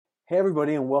Hey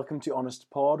everybody and welcome to Honest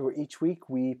Pod, where each week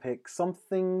we pick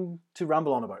something to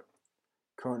ramble on about.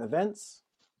 Current events,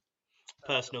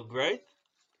 Personal growth,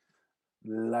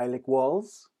 lilac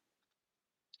walls,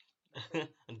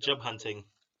 and job hunting.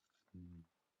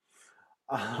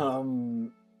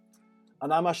 and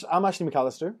I'm Ashley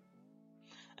McAllister,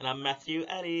 And I'm Matthew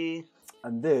Addy.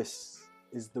 and this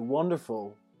is the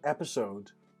wonderful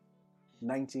episode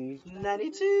 92.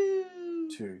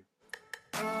 92.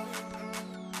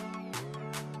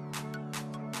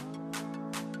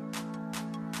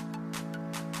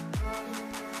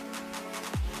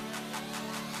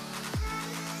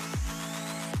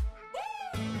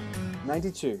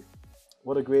 '92.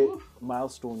 What a great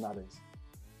milestone that is.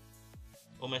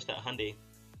 Almost at 100.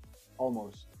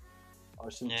 Almost.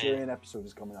 Our Centurion episode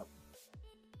is coming up.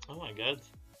 Oh my god.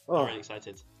 Oh. I'm really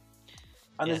excited.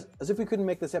 And Yeah. as if we couldn't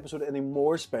make this episode any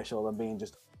more special than being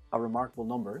just a remarkable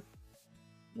number,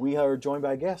 we are joined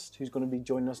by a guest who's going to be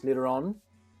joining us later on,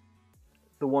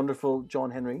 the wonderful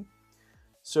John Henry.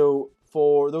 So,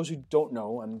 for those who don't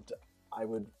know, and I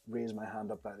would raise my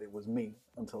hand up that it was me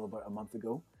until about a month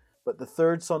ago, but the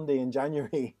third Sunday in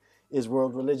January is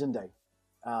World Religion Day.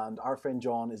 And our friend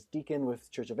John is deacon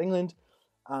with Church of England,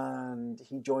 and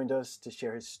he joined us to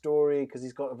share his story because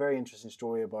he's got a very interesting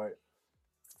story about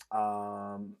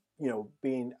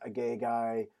being a gay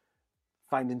guy,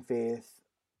 finding faith,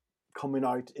 coming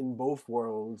out in both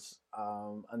worlds,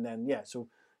 and then so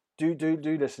do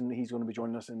listen. He's going to be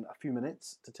joining us in a few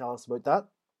minutes to tell us about that.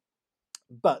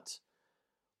 But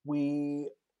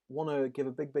we want to give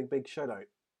a big shout out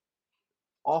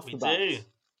off the bat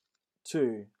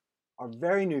to our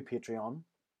very new Patreon,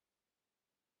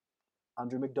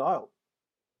 Andrew McDowell.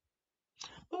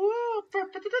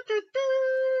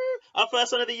 Our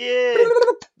first one of the year.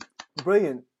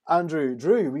 Brilliant. Andrew,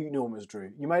 Drew, we know him as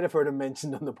Drew. You might have heard him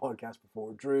mentioned on the podcast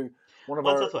before. Drew,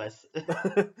 Once or twice.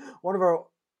 one of our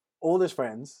oldest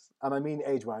friends, and I mean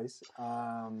age-wise.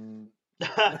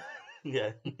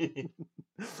 Yeah.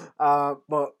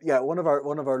 But yeah, one of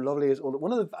our loveliest,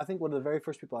 I think one of the very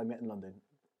first people I met in London,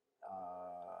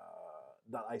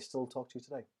 that I still talk to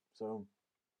today. So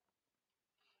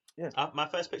yeah. My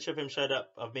first picture of him showed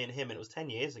up of me and him, and it was 10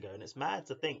 years ago, and it's mad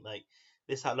to think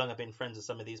this is how long I've been friends with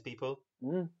some of these people.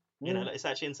 You know, it's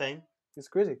actually insane. It's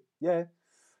crazy. Yeah.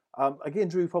 Again,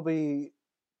 Drew,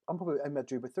 I met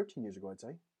Drew about 13 years ago, I'd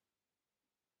say.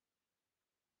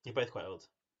 You're both quite old.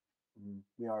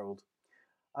 We are old.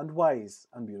 And wise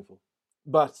and beautiful.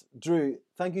 But, Drew,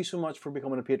 thank you so much for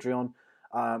becoming a Patreon.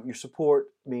 Your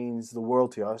support means the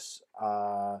world to us.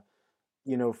 For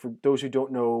those who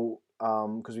don't know,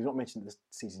 because we've not mentioned this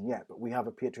season yet, but we have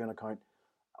a Patreon account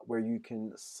where you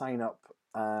can sign up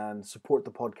and support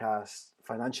the podcast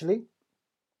financially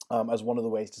as one of the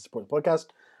ways to support the podcast.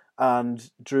 And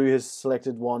Drew has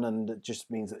selected one, and it just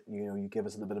means that you give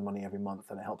us a little bit of money every month,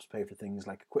 and it helps pay for things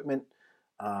like equipment,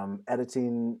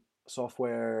 editing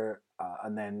software,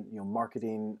 and then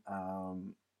marketing,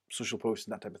 social posts,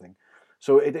 and that type of thing.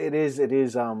 So it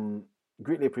is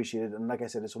greatly appreciated. And like I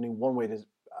said, it's only one way to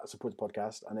support the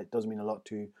podcast, and it does mean a lot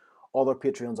to all our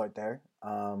Patreons out there.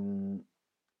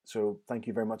 So thank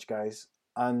you very much, guys.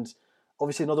 And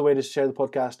obviously another way to share the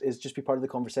podcast is just be part of the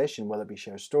conversation, whether it be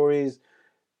share stories,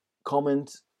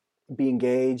 comment, be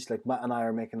engaged. Like Matt and I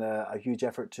are making a huge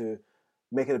effort to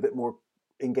make it a bit more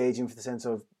engaging for the sense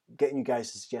of getting you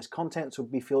guys to suggest content. So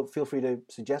feel free to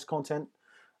suggest content.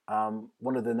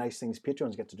 One of the nice things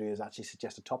Patreons get to do is actually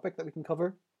suggest a topic that we can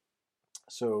cover.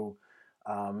 So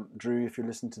Drew, if you're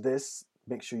listening to this,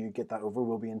 make sure you get that over.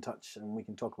 We'll be in touch and we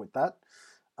can talk about that.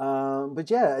 But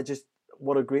yeah,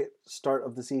 what a great start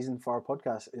of the season for our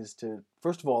podcast is to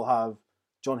first of all have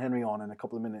John Henry on in a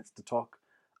couple of minutes to talk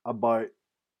about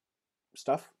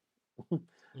stuff.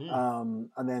 And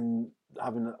then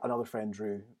having another friend,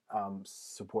 Drew,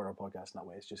 support our podcast in that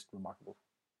way is just remarkable.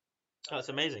 Oh, it's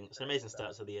amazing. It's an amazing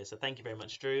start to the year. So thank you very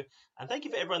much, Drew. And thank you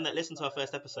for everyone that listened to our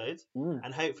first episode.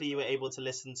 And hopefully you were able to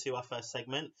listen to our first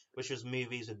segment, which was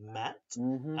Movies with Matt.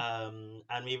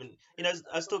 And we even, I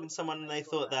was talking to someone and they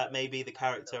thought that maybe the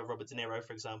character of Robert De Niro,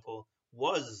 for example,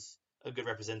 was a good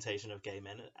representation of gay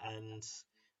men. And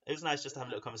it was nice just to have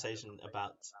a little conversation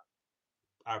about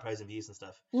our opposing views and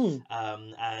stuff.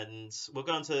 And we'll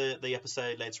go on to the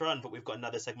episode later on, but we've got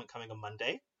another segment coming on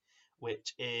Monday,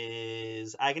 which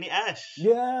is Agony Ash.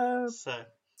 Yeah. So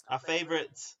our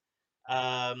favourite,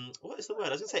 what is the word? I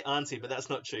was going to say auntie, but that's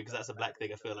not true because that's a black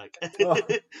thing, I feel like.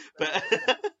 But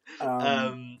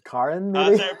Karen,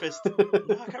 our maybe? therapist, no, I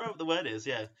can't remember what the word is,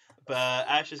 yeah. But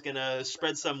Ash is going to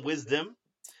spread some wisdom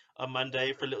on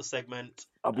Monday for a little segment.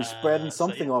 I'll be spreading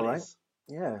something, all right. please.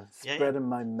 Yeah, spreading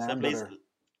my man butter.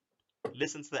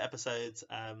 listen to the episodes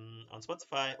on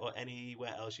Spotify or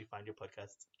anywhere else you find your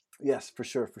podcasts. Yes, for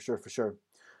sure.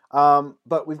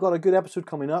 But we've got a good episode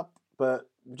coming up. But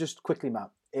just quickly,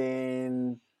 Matt,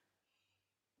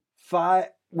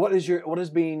 what has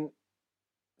been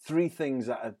 3 things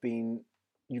that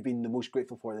you've been the most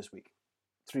grateful for this week?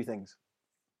 3 things.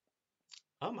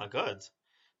 Oh my god,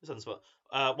 this on the spot.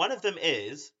 One of them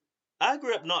is I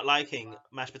grew up not liking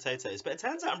mashed potatoes, but it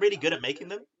turns out I'm really good at making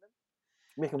them.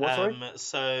 Making what, sorry?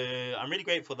 So I'm really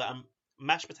grateful that I'm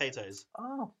mashed potatoes.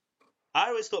 Oh. I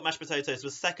always thought mashed potatoes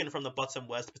was second from the bottom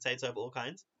worst potato of all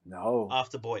kinds. No.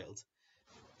 After boiled.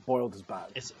 Boiled is bad.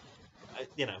 It's,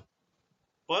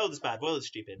 boiled is bad. Boiled is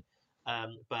stupid.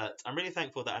 But I'm really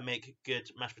thankful that I make good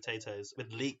mashed potatoes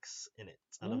with leeks in it.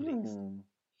 I love leeks.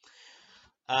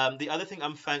 The other thing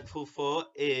I'm thankful for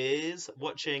is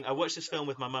I watched this film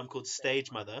with my mum called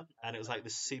Stage Mother, and it was like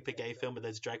this super gay film with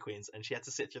those drag queens, and she had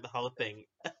to sit through the whole thing.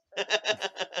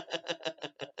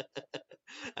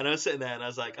 And I was sitting there and I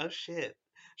was like, oh shit,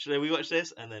 should we watch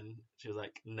this? And then she was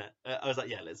like, no. I was like,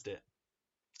 yeah, let's do it.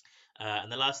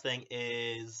 And the last thing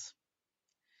is,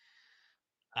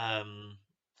 I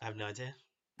have no idea.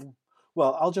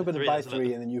 Well, I'll jump in by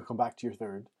 3 and then you come back to your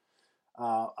third.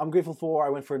 I'm grateful for I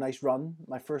went for a nice run,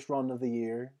 my first run of the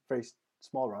year, very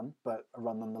small run, but a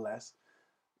run nonetheless,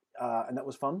 and that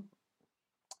was fun.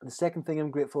 The second thing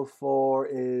I'm grateful for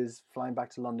is flying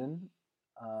back to London,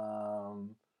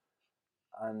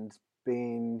 and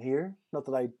being here. Not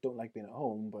that I don't like being at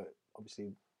home, but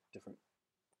obviously different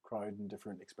crowd and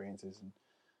different experiences,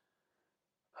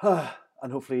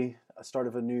 and hopefully a start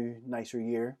of a new, nicer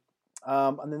year.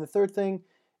 And then the third thing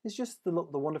is just the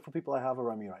wonderful people I have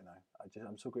around me right now.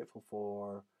 I'm so grateful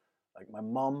for, like, my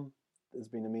mum has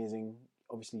been amazing.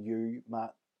 Obviously you,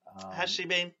 Matt. Has she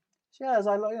been? She has.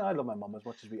 I love my mum as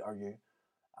much as we argue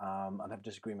and have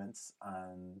disagreements,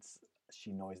 and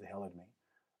she annoys the hell out of me.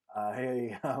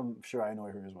 I'm sure I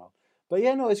annoy her as well. But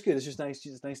yeah, no, it's good. It's just nice.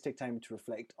 It's nice to take time to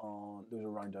reflect on those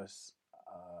around us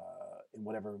in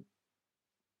whatever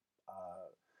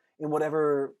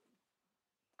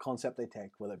concept they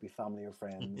take, whether it be family or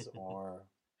friends or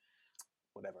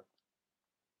whatever.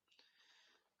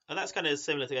 And that's kind of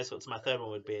similar to what my third one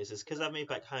would be, is because I've moved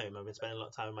back home, I've been spending a lot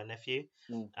of time with my nephew.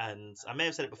 And I may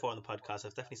have said it before on the podcast,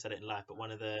 I've definitely said it in life, but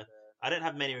I don't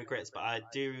have many regrets, but I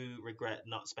do regret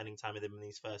not spending time with him in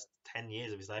these first 10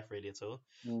 years of his life, really, at all.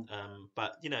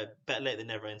 But, better late than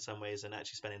never in some ways, and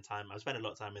actually spending time. I've spent a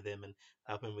lot of time with him and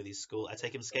helping him with his school. I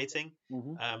take him skating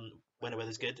when the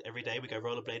weather's good every day. We go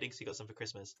rollerblading because he got some for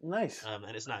Christmas. Nice.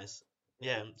 And it's nice.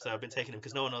 Yeah, so I've been taking him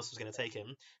because no one else was going to take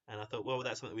him. And I thought, well,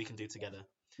 that's something we can do together.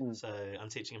 So I'm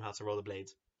teaching him how to rollerblade.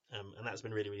 And that's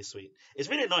been really, really sweet. It's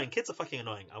really annoying. Kids are fucking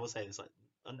annoying. I will say this. Like,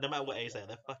 no matter what age they are,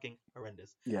 they're fucking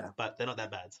horrendous. Yeah. But they're not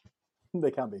that bad. They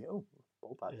can be. Oh,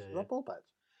 ball patch. Yeah, that ball patch?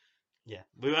 Yeah,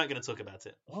 we weren't going to talk about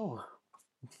it. Oh.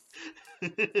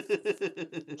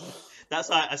 That's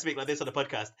why I speak like this on the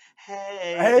podcast.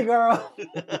 Hey, girl.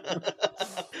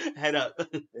 Head up.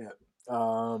 Yeah.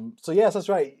 So yes, that's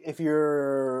right. If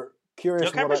you're curious,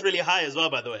 your camera's really high as well,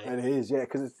 by the way. It is, yeah,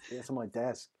 because it's on my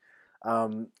desk.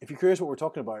 If you're curious what we're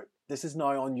talking about, this is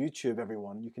now on YouTube,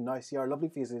 everyone. You can now see our lovely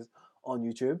faces on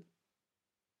YouTube.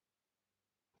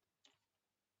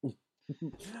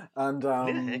 And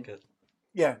need a haircut.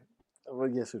 Yeah, well,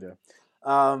 yes, we do.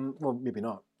 Well, maybe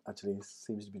not. Actually, he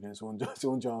seems to be doing his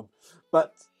own job.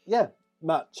 But yeah,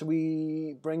 Matt, should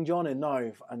we bring John in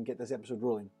now and get this episode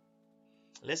rolling?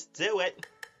 Let's do it.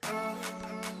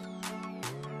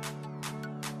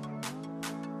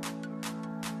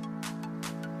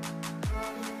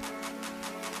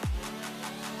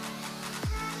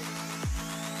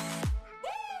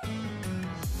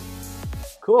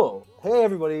 Cool. Hey,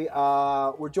 everybody.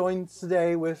 We're joined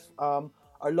today with our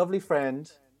lovely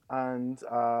friend and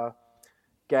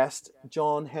guest,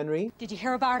 John Henry. Did you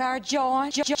hear about our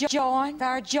John?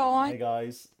 Our John? Hey,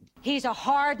 guys. He's a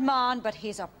hard man, but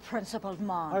he's a principled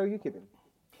man. How are you keeping?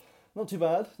 Not too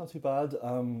bad.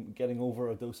 Getting over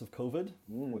a dose of COVID,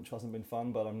 which hasn't been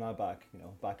fun, but I'm now back.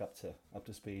 Back up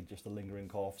to speed. Just a lingering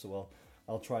cough, so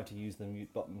I'll try to use the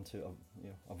mute button to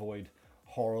avoid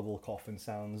horrible coughing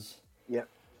sounds. Yeah.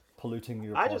 Polluting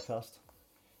your podcast.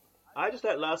 I just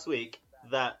learned last week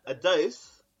that a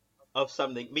dose of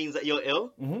something means that you're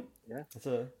ill. Mm-hmm. Yeah. It's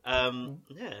a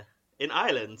yeah. In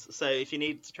Ireland. So if you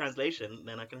need translation,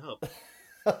 then I can help.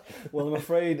 Well, I'm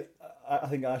afraid I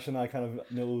think Ash and I kind of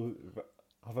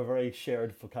have a very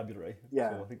shared vocabulary. Yeah.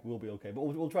 So I think we'll be okay. But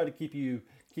we'll try to keep you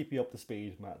up to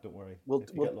speed, Matt. Don't worry. We'll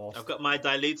get lost. I've got my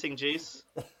diluting juice.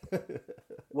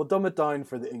 We'll dumb it down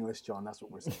for the English, John. That's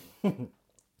what we're saying.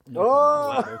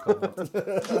 Oh!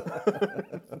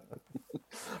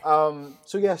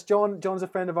 So yes, John's a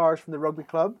friend of ours from the rugby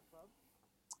club.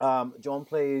 John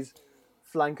plays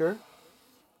flanker.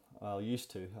 Well, used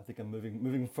to. I think I'm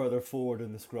moving further forward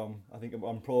in the scrum. I think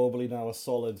I'm probably now a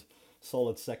solid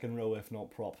second row, if not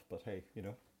prop. But hey, you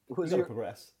gotta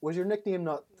progress. Was your nickname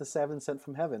not the Seven Sent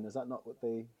from Heaven? Is that not what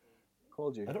they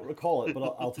called you? I don't recall it,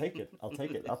 but I'll take it. I'll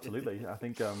take it, absolutely. I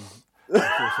think I'm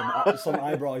sure some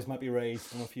eyebrows might be raised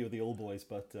from a few of the old boys,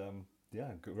 but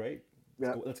yeah, great.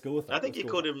 Let's go with that. I think you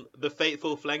called him the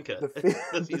faithful flanker.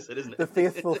 That's what you said, isn't it? The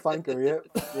faithful flanker,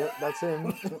 yeah, that's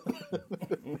him.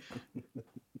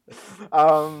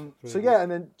 So yeah,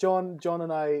 and then John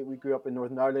and I, we grew up in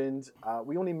Northern Ireland.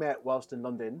 We only met whilst in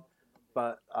London,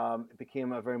 but it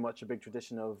became very much a big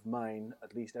tradition of mine,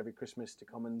 at least every Christmas, to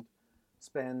come and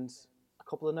spend a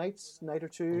couple of night or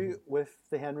two with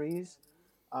the Henrys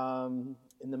in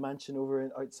the mansion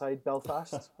outside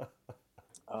Belfast.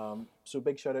 So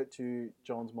big shout out to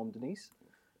John's mum, Denise,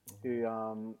 who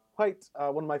one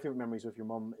of my favourite memories with your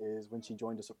mum is when she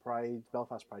joined us at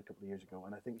Belfast Pride a couple of years ago,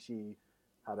 and I think she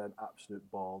had an absolute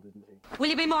ball, didn't she? Will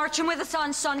you be marching with us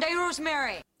on Sunday,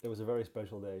 Rosemary? It was a very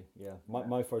special day. Yeah,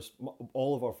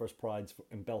 all of our first prides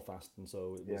in Belfast, and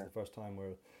so it was the first time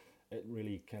where it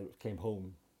really came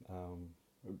home.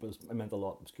 It meant a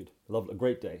lot. It was good. A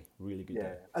great day. Really good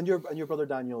day. And your brother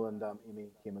Daniel and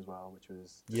Amy came as well, which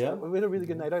was we had a really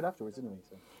good night out afterwards, didn't we?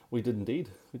 So. We did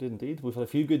indeed. We've had a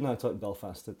few good nights out in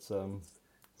Belfast. It's a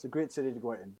great city to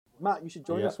go out in. Matt, you should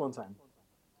join us one time.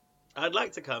 I'd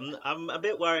like to come. I'm a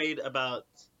bit worried about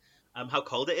how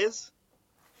cold it is,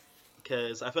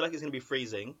 because I feel like it's going to be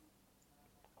freezing.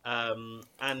 And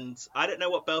I don't know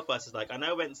what Belfast is like. I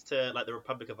know I went to the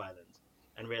Republic of Ireland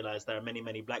and realised there are many,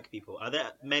 many black people. Are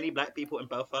there many black people in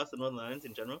Belfast and Northern Ireland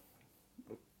in general?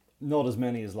 Not as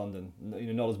many as London.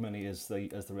 Not as many as the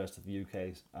rest of the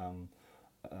UK.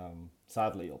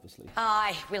 Sadly, obviously.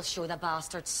 Aye, we'll show the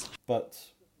bastards. But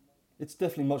it's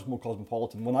definitely much more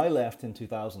cosmopolitan. When I left in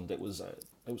 2000, it was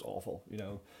awful.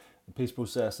 The peace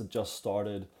process had just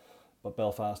started, but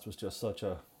Belfast was just such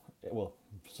an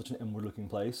inward-looking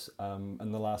place.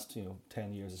 In the last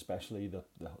 10 years, especially, the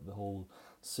whole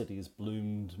city has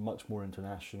bloomed, much more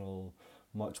international,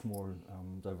 much more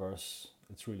diverse.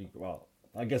 It's really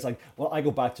I guess I go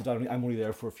back to Dublin. I'm only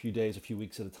there for a few days, a few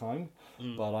weeks at a time,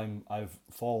 but I've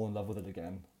fallen in love with it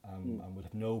again. I would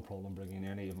have no problem bringing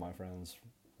any of my friends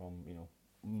from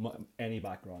any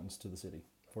backgrounds to the city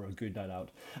for a good night out.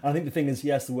 And I think the thing is,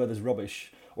 yes, the weather's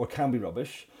rubbish or can be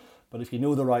rubbish, but if you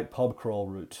know the right pub crawl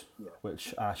route,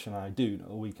 which Ash and I do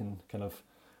know, we can kind of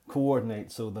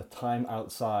coordinate so the time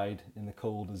outside in the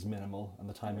cold is minimal and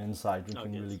the time inside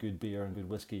drinking really good beer and good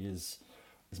whiskey is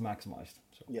maximised.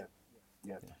 So. Yeah.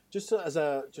 Just as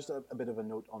a bit of a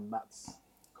note on Matt's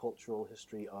cultural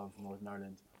history of Northern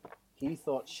Ireland, he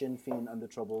thought Sinn Féin and the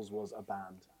Troubles was a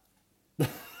band.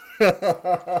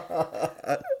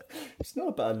 It's not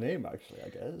a bad name, actually, I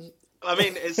guess. I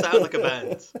mean, it sounds like a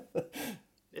band.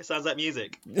 It sounds like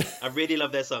music. I really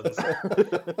love their songs.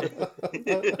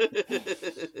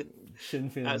 Sinn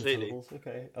Féin and the Troubles.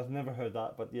 Okay, I've never heard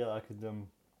that, but yeah, I could.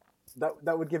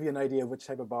 That would give you an idea of which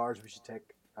type of bars we should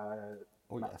take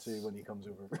Matt to when he comes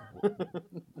over.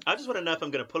 I just want to know if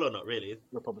I'm going to pull or not. Really,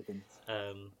 Republicans.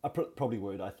 I probably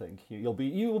would. I think you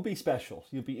will be special.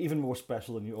 You'll be even more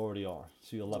special than you already are.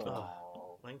 So you'll love it.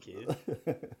 Oh, thank you.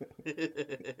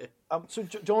 So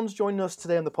John's joining us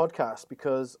today on the podcast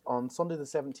because on Sunday the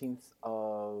 17th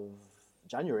of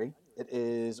January it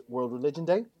is World Religion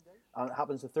Day. It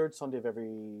happens the third Sunday of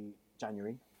every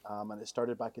January, and it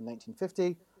started back in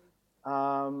 1950.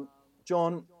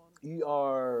 John,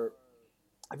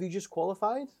 have you just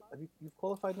qualified? You've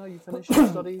qualified now? You finished your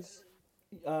studies?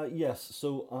 Yes.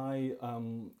 So I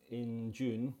in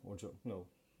June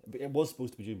it was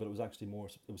supposed to be June, but it was actually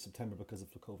it was September because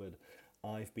of the COVID.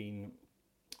 I've been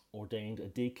ordained a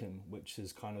deacon, which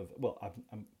is kind of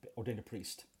I'm ordained a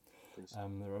priest.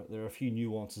 There are a few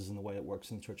nuances in the way it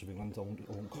works in the Church of England. I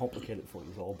won't complicate it for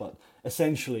you all, but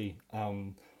essentially,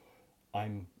 I'm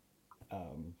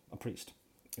a priest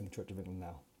in the Church of England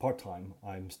now, part-time.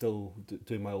 I'm still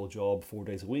doing my old job 4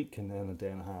 days a week, and then a day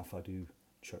and a half I do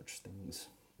church things.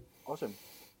 Awesome.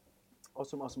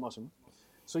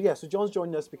 So John's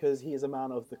joined us because he is a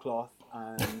man of the cloth,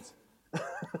 and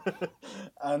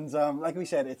and like we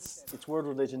said, it's World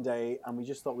Religion Day, and we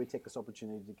just thought we'd take this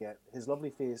opportunity to get his lovely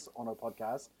face on our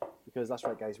podcast, because that's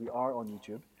right, guys, we are on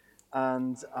YouTube.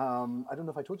 And I don't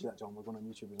know if I told you that, John, we're going on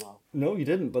YouTube as well. No, you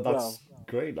didn't, but that's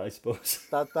great, I suppose.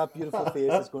 That beautiful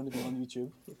face is going to be on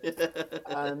YouTube.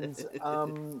 And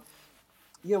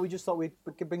we just thought we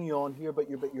could bring you on, hear about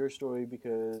your story,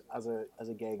 because as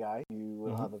a gay guy, you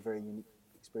will have a very unique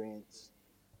experience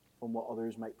from what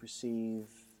others might perceive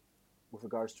with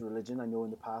regards to religion. I know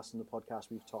in the past in the podcast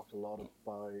we've talked a lot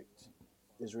about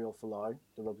Israel Folau,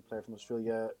 the rugby player from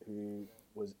Australia who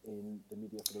was in the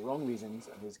media for the wrong reasons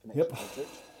and his connection to the church.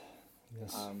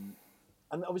 Yes.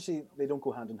 And obviously they don't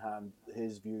go hand in hand.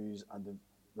 His views and the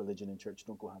religion and church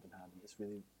don't go hand in hand. It's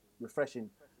really refreshing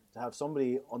to have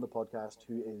somebody on the podcast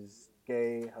who is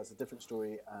gay, has a different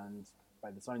story, and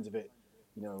by the sounds of it,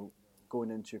 you know,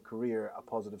 going into a career, a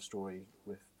positive story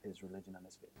with his religion and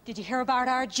his faith. Did you hear about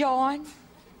our John?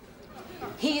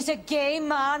 He's a gay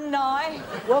man now.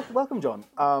 Welcome, John.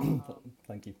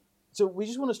 Thank you. So we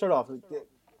just want to start off.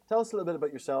 Tell us a little bit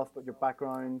about yourself, about your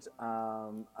background,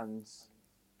 and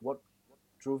what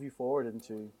drove you forward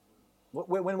into.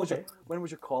 When was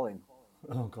your calling?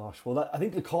 Oh gosh, well, I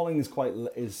think the calling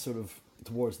is sort of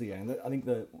towards the end. I think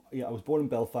I was born in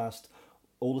Belfast,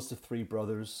 oldest of three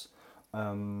brothers.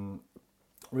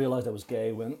 Realised I was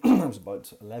gay when I was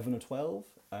about 11 or 12,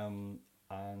 and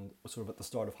sort of at the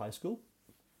start of high school.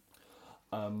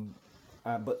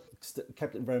 But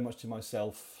kept it very much to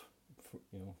myself,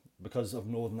 because of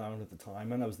Northern Ireland at the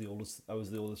time, and I was the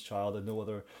oldest child. I had no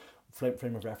other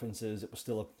frame of references. It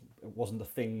wasn't a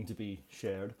thing to be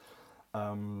shared.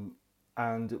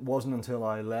 And it wasn't until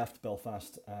I left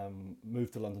Belfast,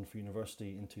 moved to London for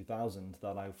university in 2000,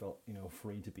 that I felt,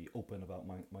 free to be open about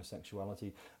my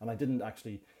sexuality. And I didn't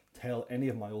actually tell any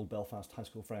of my old Belfast high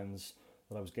school friends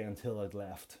that I was gay until I'd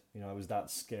left. I was that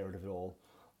scared of it all.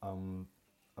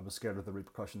 I was scared of the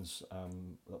repercussions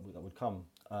that would come.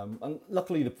 And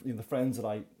luckily, the friends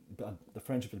the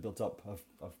friendship had built up,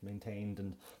 I've maintained,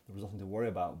 and there was nothing to worry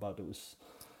about. But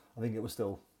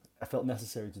I felt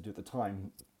necessary to do at the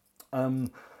time.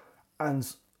 And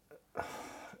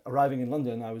arriving in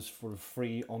London, I was sort of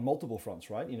free on multiple fronts,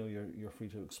 right? You're free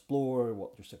to explore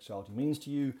what your sexuality means to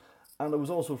you, and I was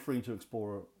also free to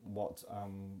explore what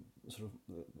sort of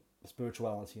the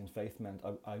spirituality and faith meant.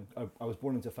 I was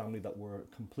born into a family that were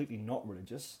completely not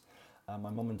religious. My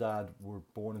mum and dad were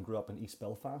born and grew up in East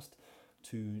Belfast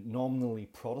to nominally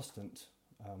Protestant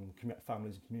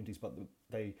families and communities, but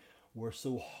they were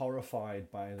so horrified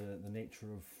by the nature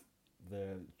of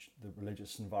the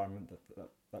religious environment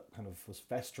that kind of was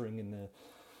festering in the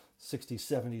 60s,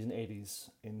 70s and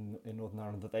 80s in Northern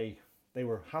Ireland, that they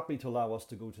were happy to allow us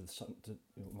to go to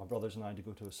my brothers and I to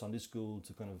go to a Sunday school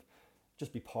to kind of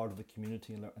just be part of the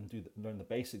community and learn the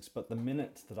basics. But the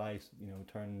minute that I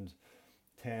turned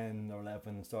 10 or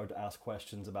 11 and started to ask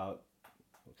questions about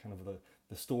kind of the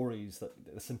stories, the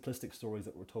simplistic stories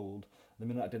that were told, the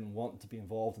minute I didn't want to be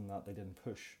involved in that, they didn't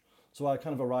push. So I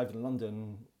kind of arrived in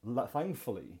London,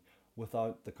 thankfully,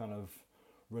 without the kind of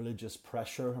religious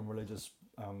pressure and religious,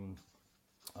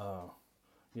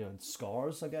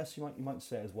 scars, I guess you might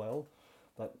say as well,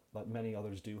 that many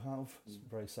others do have,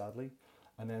 very sadly.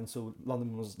 And then so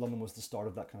London was the start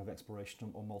of that kind of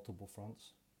exploration on multiple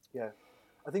fronts. Yeah,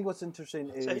 I think what's interesting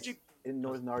is in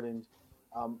Northern Ireland,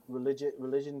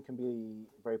 religion can be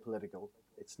very political.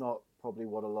 It's not probably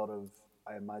what a lot of,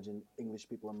 I imagine, English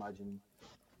people imagine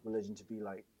religion to be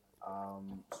like. So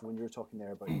when you're talking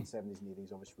there about the 70s and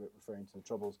 80s, obviously referring to the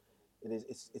Troubles,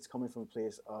 it's coming from a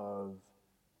place of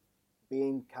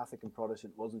being Catholic and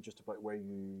Protestant wasn't just about where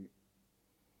you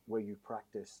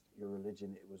practiced your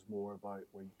religion. It was more about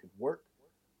where you could work,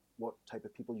 what type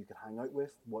of people you could hang out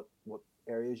with, what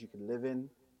areas you could live in,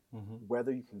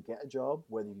 whether you can get a job,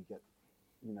 whether you get,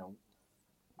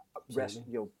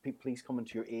 police coming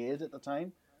to your aid at the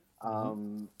time.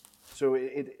 So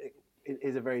it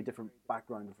is a very different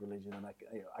background of religion, and I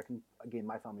can again,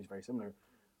 my family's very similar,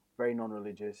 very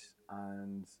non-religious,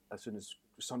 and as soon as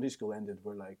Sunday school ended,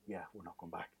 we're like, yeah, we're not going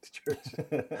back to church.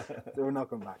 We're not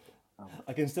going back.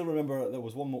 I can still remember there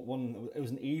was one. It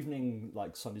was an evening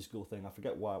like Sunday school thing. I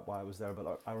forget why I was there,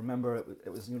 but I remember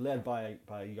it was led by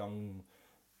a young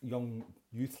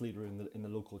youth leader in the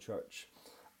local church.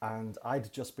 And I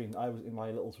was in my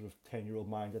little sort of 10-year-old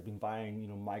mind, I'd been buying,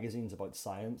 magazines about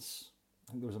science.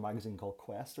 I think there was a magazine called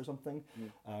Quest or something.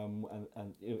 And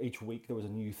each week there was a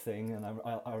new thing. And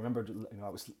I remember, I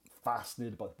was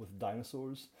fascinated with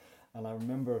dinosaurs. And I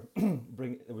remember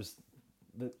it was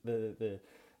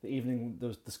the evening,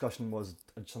 the discussion was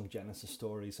some Genesis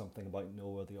story, something about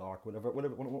Noah, the Ark, whatever,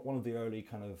 one of the early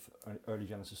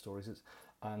Genesis stories is.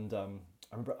 And I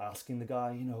remember asking the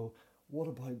guy, what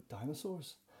about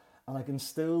dinosaurs? And I can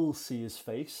still see his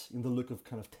face, the look of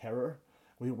kind of terror,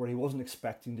 where he wasn't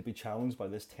expecting to be challenged by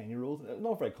this 10-year-old.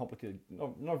 Not very complicated,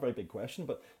 not a very big question,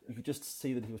 but you could just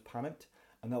see that he was panicked.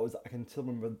 And I can still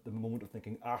remember the moment of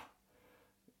thinking,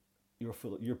 you're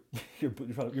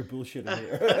bullshitting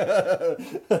here.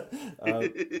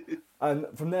 And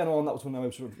from then on, that was when I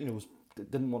was sort of, was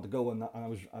didn't want to go, and I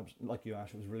was like you,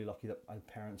 Ash. I was really lucky that I had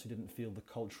parents who didn't feel the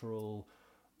cultural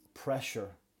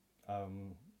pressure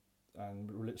and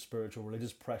spiritual,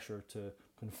 religious pressure to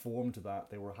conform to that.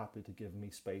 They were happy to give me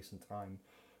space and time,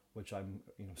 which I'm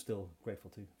still grateful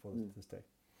to for this day.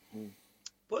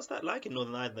 What's that like in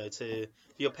Northern Ireland, though, for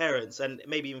your parents, and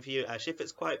maybe even for you, Ash, if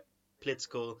it's quite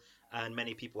political and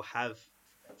many people have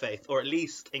faith, or at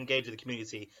least engage with the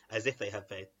community as if they have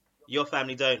faith? Your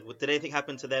family don't. Did anything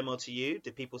happen to them or to you?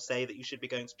 Did people say that you should be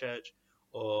going to church,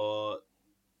 or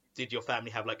did your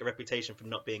family have like a reputation for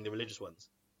not being the religious ones?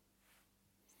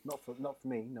 Not for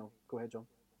me. No. Go ahead, John.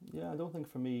 Yeah, I don't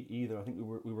think for me either. I think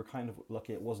we were kind of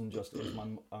lucky. It wasn't just. It was my.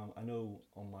 I know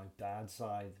on my dad's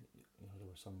side, there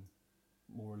were some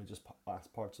more religious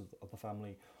parts of the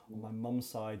family. On my mum's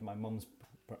side, my mum's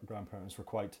grandparents were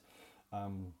quite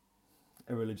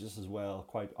irreligious as well,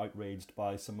 quite outraged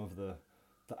by some of the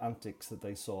antics that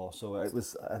they saw. So it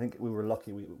was. I think we were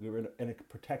lucky. We were in a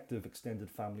protective,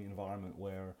 extended family environment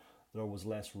where there was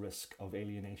less risk of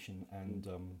alienation and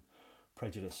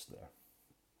prejudice there.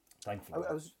 Thankfully.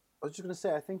 I was just going to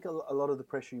say, I think a lot of the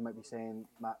pressure you might be saying,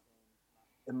 Matt,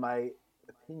 in my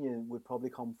opinion, would probably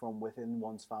come from within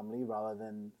one's family rather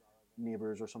than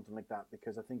neighbours or something like that.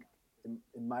 Because I think,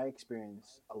 in my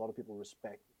experience, a lot of people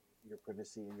respect your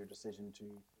privacy and your decision to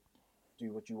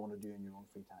do what you want to do in your own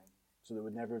free time. So there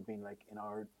would never have been, like, in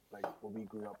our, like, where we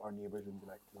grew up, our neighbours would be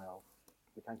like, well,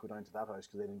 we can't go down to that house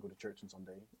because they didn't go to church on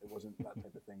Sunday. It wasn't that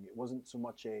type of thing. It wasn't so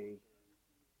much a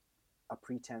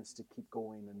pretense to keep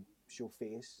going and show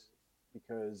face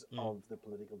because of the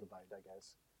political divide, I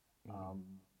guess.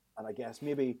 And I guess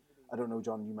maybe, I don't know,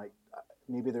 John, you might,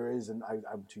 maybe there is, and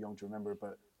I'm too young to remember,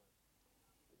 but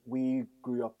we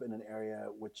grew up in an area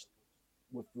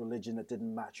with religion that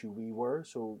didn't match who we were,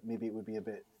 so maybe it would be a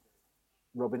bit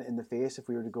rubbing it in the face if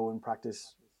we were to go and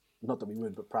practice, not that we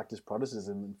would, but practice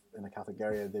Protestantism in a Catholic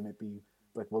area. They might be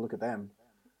like, well, look at them.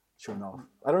 Sure enough.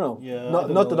 I don't know. Yeah,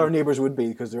 not that our neighbours would be,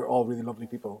 because they're all really lovely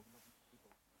people.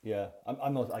 Yeah, I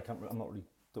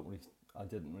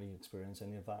didn't really experience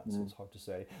any of that, so it's hard to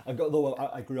say. I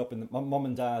grew up my mum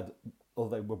and dad,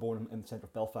 although they were born in the centre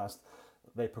of Belfast,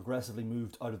 they progressively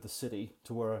moved out of the city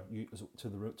to where to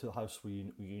the house where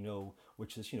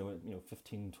which is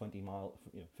 15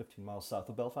 miles south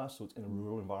of Belfast, so it's in a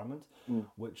rural environment,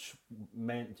 which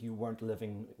meant you weren't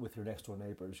living with your next door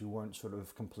neighbours. You weren't sort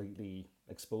of completely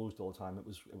exposed all the time. It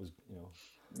was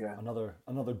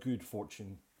another good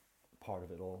fortune part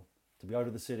of it all, to be out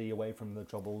of the city, away from the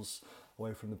troubles,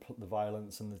 away from the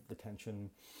violence and the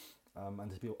tension.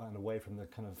 And to be away from the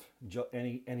kind of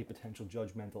any potential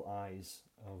judgmental eyes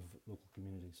of local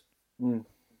communities.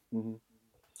 Mm-hmm.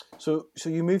 So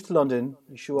you move to London.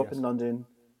 You show up in London,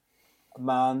 a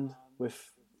man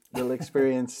with little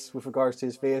experience with regards to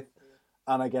his faith,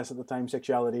 and I guess at the time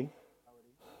sexuality.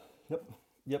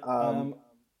 Yep.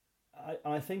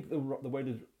 I think the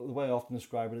way I often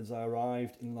describe it is I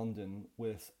arrived in London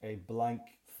with a blank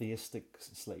theistic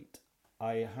slate.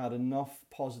 I had enough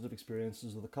positive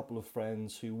experiences with a couple of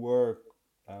friends who were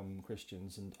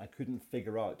Christians, and I couldn't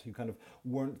figure out, who kind of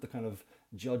weren't the kind of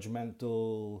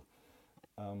judgmental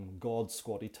God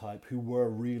squatty type, who were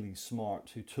really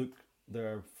smart, who took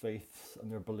their faith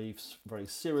and their beliefs very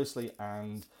seriously,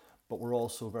 but were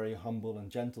also very humble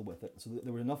and gentle with it. So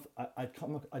there were enough.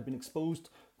 I'd been exposed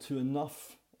to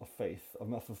enough of faith,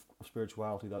 enough of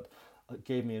spirituality that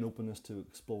gave me an openness to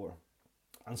explore.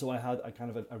 And so I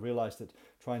realised that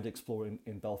trying to explore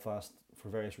in Belfast for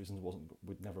various reasons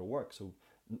would never work. So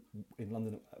in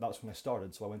London, that's when I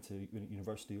started. So I went to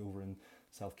university over in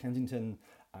South Kensington,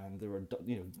 and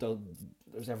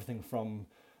there's everything from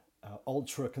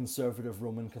ultra conservative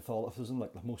Roman Catholicism,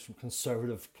 like the most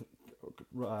conservative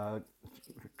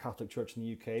Catholic Church in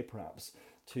the UK, perhaps,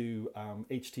 to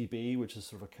HTB, which is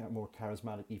sort of a more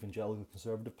charismatic evangelical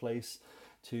conservative place,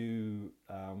 to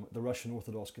the Russian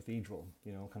Orthodox Cathedral,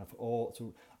 kind of all.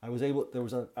 So I was able. There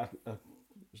was a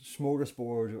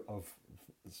smorgasbord of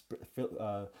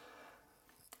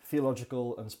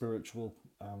theological and spiritual,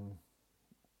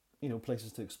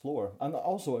 places to explore, and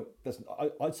also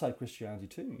outside Christianity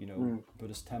too.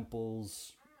 Buddhist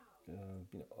temples,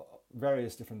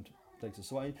 various different places.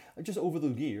 So I just over the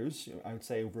years, I would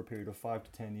say over a period of 5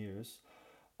 to 10 years,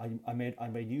 I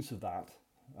made use of that.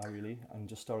 And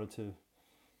just started to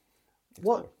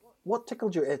explore. What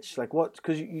tickled your itch? Like what?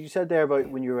 Because you said there about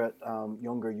when you were at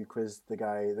younger, you quizzed the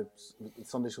guy, the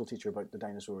Sunday school teacher, about the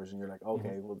dinosaurs, and you're like,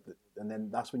 okay, well, and then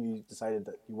that's when you decided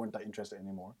that you weren't that interested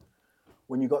anymore.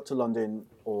 When you got to London,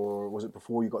 or was it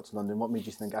before you got to London? What made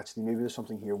you think actually maybe there's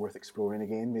something here worth exploring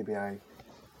again? Maybe I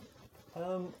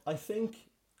think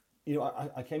you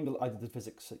know, I did the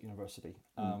physics at university,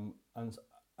 and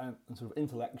sort of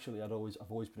intellectually, I've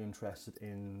always been interested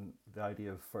in the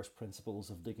idea of first principles,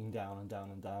 of digging down and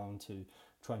down and down to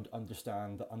trying to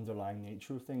understand the underlying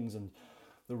nature of things and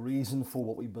the reason for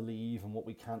what we believe and what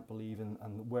we can't believe, and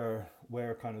where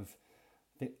kind of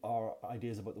our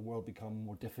ideas about the world become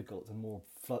more difficult and more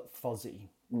fuzzy.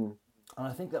 And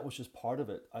I think that was just part of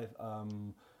it.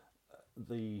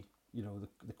 The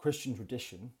Christian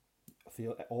tradition,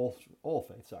 all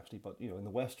faiths actually, but you know, in the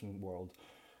Western world,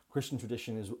 Christian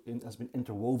tradition has been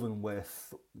interwoven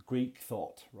with Greek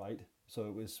thought, right? So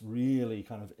it was really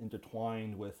kind of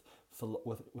intertwined with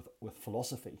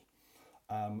philosophy,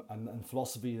 and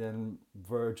philosophy then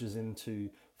verges into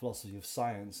philosophy of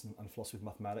science and philosophy of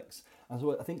mathematics. And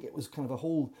so I think it was kind of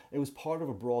it was part of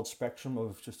a broad spectrum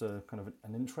of just a kind of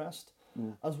an interest,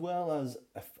 as well as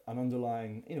an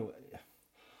underlying, you know,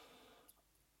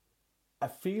 a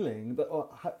feeling that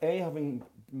having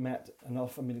met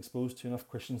enough and been exposed to enough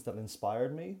Christians that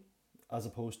inspired me, as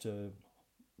opposed to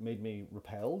made me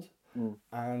repelled,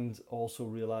 and also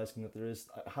realizing that there is,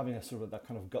 having a sort of that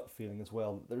kind of gut feeling as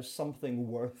well, that there's something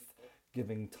worth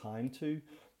giving time to,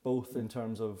 both in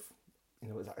terms of, you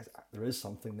know, there is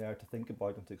something there to think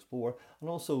about and to explore, and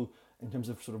also in terms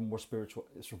of sort of more spiritual,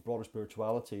 sort of broader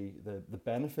spirituality, the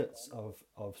benefits of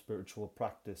spiritual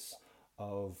practice,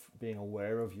 of being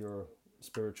aware of your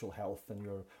spiritual health and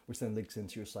which then links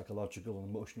into your psychological and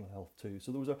emotional health too.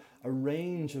 So there was a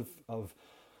range of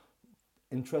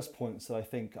interest points that I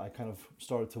think I kind of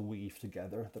started to weave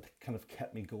together that kind of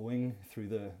kept me going through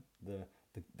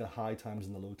the high times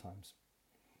and the low times.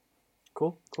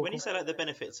 Cool. When you say like the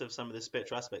benefits of some of the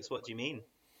spiritual aspects, what do you mean?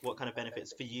 What kind of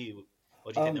benefits for you,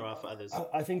 or do you think there are for others?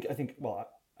 I think well,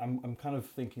 I'm kind of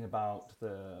thinking about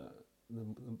the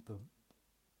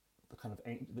kind of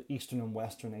the Eastern and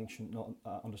Western ancient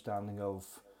understanding of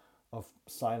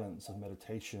silence, of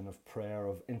meditation, of prayer,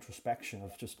 of introspection,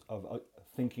 of just of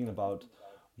thinking about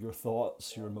your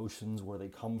thoughts, your emotions, where they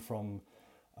come from,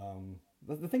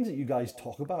 the things that you guys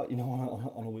talk about, you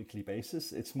know, on a weekly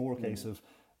basis. It's more a case of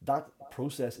that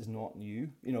process is not new.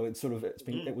 You know,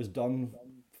 it was done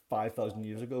 5,000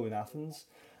 years ago in Athens.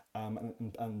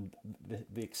 And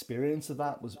the experience of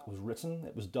that was written.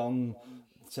 It was done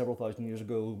several thousand years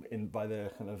ago by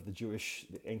the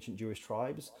ancient Jewish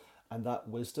tribes, and that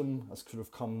wisdom has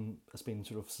been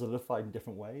sort of solidified in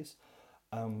different ways.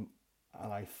 And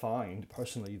I find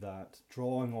personally that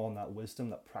drawing on that wisdom,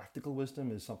 that practical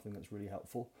wisdom, is something that's really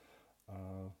helpful.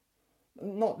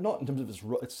 Not in terms of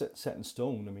it's set in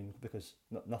stone. I mean, because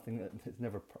nothing, it's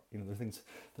never, you know,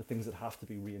 the things that have to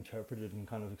be reinterpreted and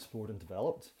kind of explored and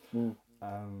developed.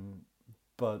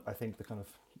 But I think the kind of,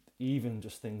 even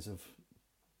just things of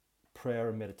prayer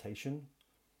and meditation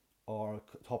are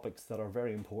topics that are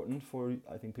very important for,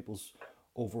 I think, people's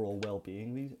overall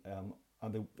well-being.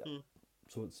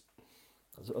 So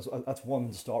that's one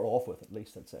to start off with, at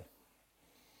least, I'd say.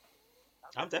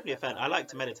 I'm definitely a fan. I like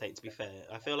to meditate, to be fair.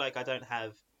 I feel like I don't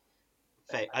have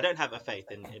faith. I don't have a faith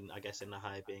in I guess, in a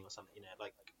higher being or something. You know,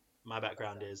 like my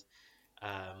background is,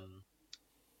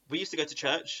 we used to go to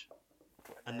church,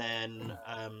 and then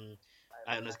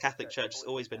and as a Catholic church, it's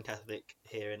always been Catholic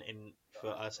here in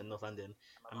for us in North London.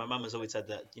 And my mum has always said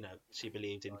that, you know, she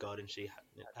believed in God and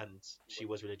she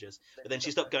was religious. But then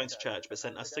she stopped going to church, but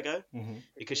sent us to go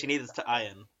because she needed us to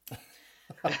iron.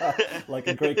 Like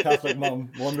a great Catholic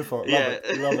mum. Wonderful. Love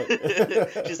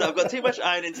it. She's like, I've got too much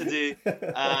ironing to do.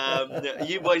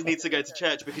 You boys need to go to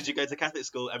church because you go to Catholic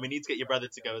school, and we need to get your brother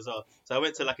to go as well. So I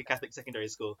went to like a Catholic secondary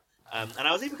school, and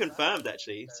I was even confirmed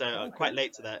actually, so quite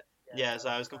late to that. Yeah, so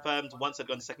I was confirmed once I'd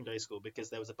gone to secondary school because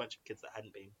there was a bunch of kids that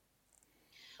hadn't been.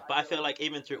 But I feel like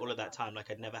even through all of that time,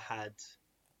 like I'd never had.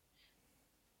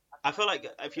 I feel like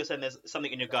if you're saying there's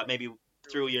something in your gut, maybe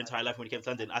through your entire life when you came to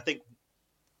London, I think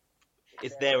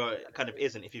it's there or it kind of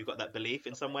isn't if you've got that belief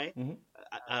in some way.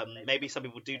 Maybe some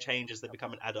people do change as they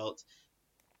become an adult,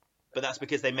 but that's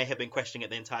because they may have been questioning it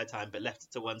the entire time but left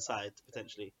it to one side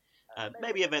potentially.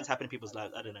 Maybe events happen in people's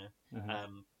lives, I don't know.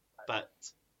 But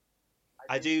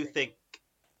I do think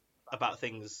about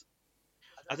things.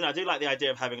 I don't know, I do like the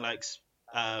idea of having like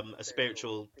a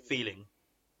spiritual feeling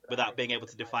without being able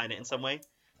to define it in some way.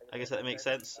 I guess that makes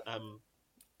sense.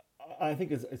 I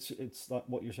think it's like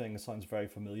what you're saying. It sounds very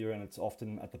familiar, and it's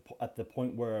often at the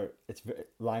point where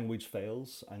language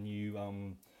fails,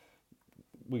 and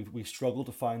we struggle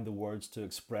to find the words to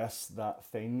express that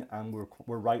thing, and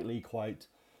we're rightly quite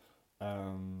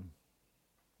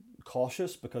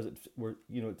cautious because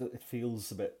it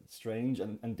feels a bit strange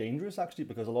and dangerous actually,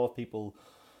 because a lot of people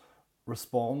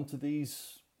respond to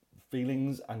these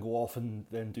feelings and go off and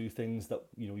then do things that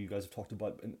you guys have talked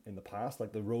about in the past,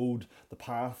 like the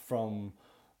path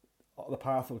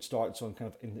which starts on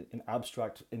kind of in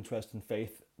abstract interest in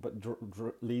faith, but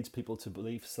leads people to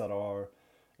beliefs that are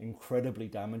incredibly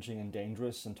damaging and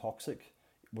dangerous and toxic.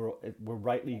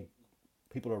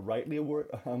 People are rightly aware,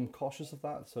 cautious of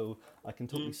that. So I can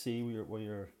totally see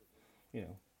where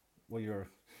your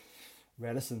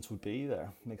reticence would be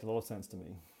there. Makes a lot of sense to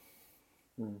me.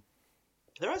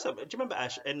 There are some. Do you remember,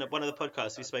 Ash, in one of the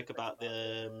podcasts we spoke about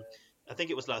I think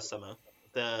it was last summer,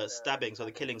 the stabbings or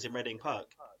the killings in Reading Park,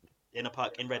 in a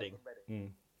park in Reading.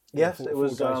 Yes, four it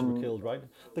was guys who were killed, right?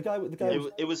 The guy.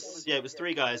 It was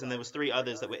 3 guys, and there was 3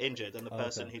 others that were injured, and the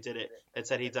person who did it had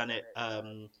said he'd done it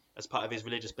as part of his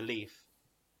religious belief.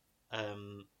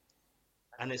 And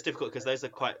it's difficult because those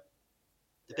are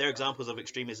they're examples of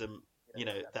extremism,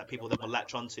 that people then will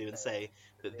latch onto and say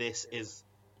that this is,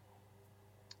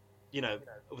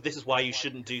 this is why you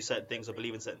shouldn't do certain things or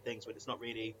believe in certain things, but it's not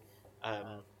really.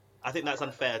 I think that's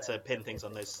unfair to pin things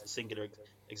on those singular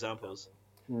examples.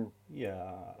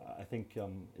 Yeah, I think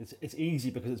it's easy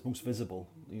because it's most visible.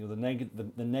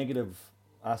 The negative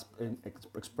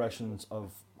expressions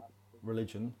of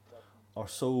religion are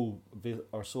so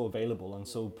available and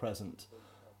so present.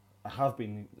 Have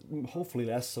been hopefully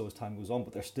less so as time goes on,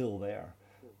 but they're still there.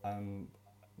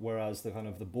 Whereas the kind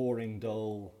of the boring,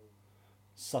 dull,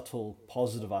 subtle,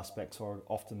 positive aspects are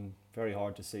often very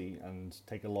hard to see and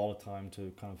take a lot of time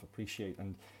to kind of appreciate.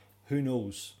 And who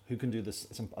knows who can do this?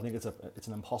 I think it's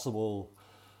an impossible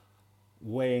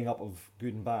weighing up of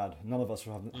good and bad. None of us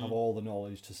have all the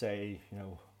knowledge to say,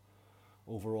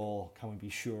 overall, can we be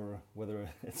sure whether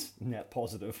it's net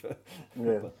positive?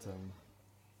 Yeah. But,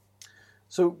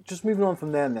 so just moving on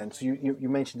from then. So you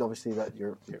mentioned obviously that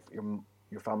your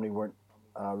family weren't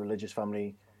a religious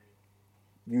family.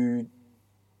 You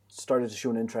started to show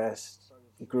an interest,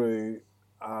 grew,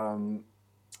 and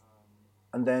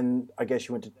then I guess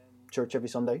you went to church every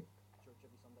Sunday.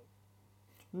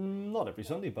 Not every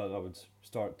Sunday, but I would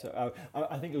start to.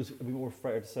 I think it'd be more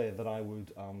fair to say that I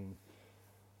would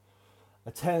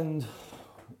attend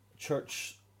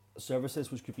church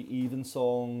services, which could be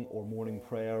evensong or morning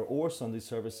prayer or Sunday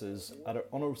services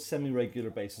on a semi-regular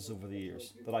basis over the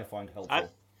years that I find helpful.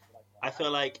 I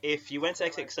feel like if you went to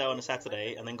XXL on a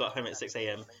Saturday and then got home at 6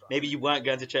 a.m, maybe you weren't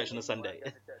going to church on a Sunday.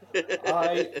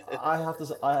 I have to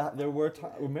say, there were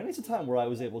many a time where I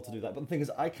was able to do that, but the thing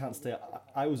is, I can't stay.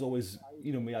 I was always,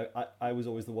 me. I was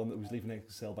always the one that was leaving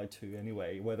XXL by 2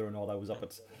 anyway, whether or not I was up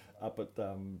at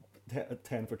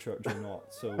 10 for church or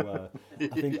not. So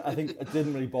I think it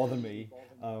didn't really bother me.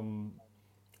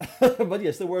 But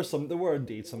yes, there were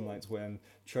indeed some nights when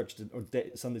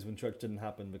Sundays when church didn't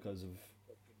happen because of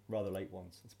rather late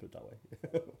ones. Let's put it that way.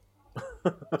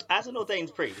 As an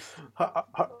ordained priest,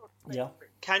 yeah,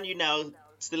 can you now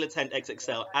still attend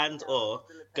XXL and or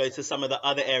go to some of the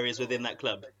other areas within that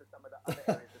club?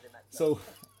 So,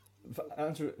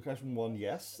 answer question 1,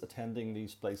 yes, attending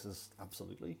these places,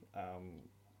 absolutely.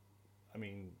 I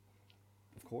mean,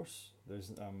 of course,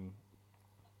 there's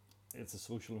it's a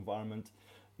social environment.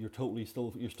 How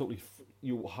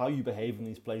you behave in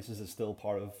these places is still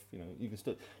part of,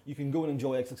 you can go and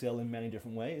enjoy XXL in many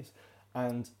different ways,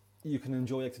 and you can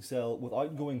enjoy XXL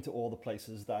without going to all the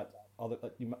places that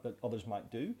others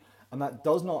might do, and that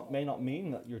may not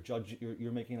mean that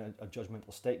you're making a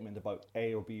judgmental statement about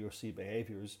A or B or C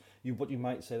behaviors. But you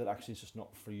might say that actually it's just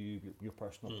not for you, your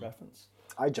personal preference.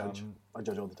 I judge all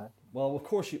the time. Well, of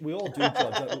course, we all do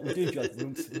judge. We do judge.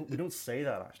 We don't say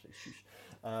that actually.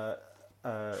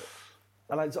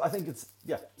 And I think it's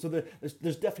So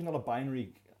there's definitely not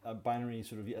a binary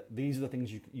sort of. These are the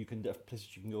things you can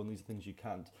places you can go, and these are the things you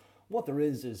can't. What there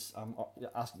is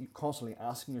constantly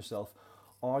asking yourself,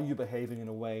 are you behaving in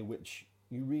a way which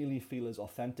you really feel is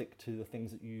authentic to the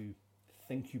things that you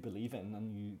think you believe in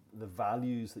and the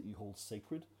values that you hold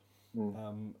sacred?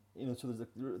 So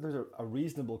there's a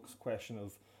reasonable question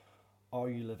of, are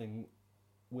you living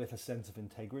with a sense of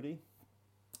integrity?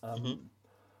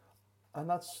 And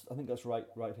I think that's right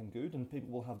and good, and people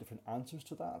will have different answers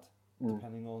to that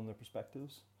depending on their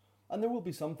perspectives. And there will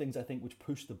be some things, I think, which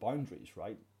push the boundaries,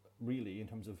 right? Really, in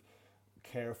terms of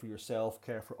care for yourself,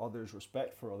 care for others,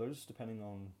 respect for others, depending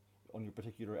on your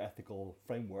particular ethical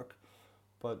framework.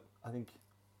 But I think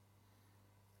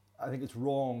it's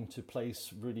wrong to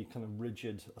place really kind of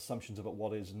rigid assumptions about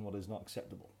what is and what is not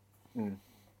acceptable.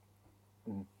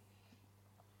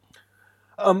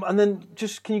 And then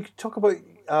just, can you talk about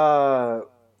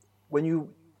when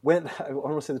you went, I don't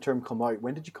want to say the term come out,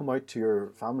 when did you come out to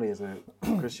your family as a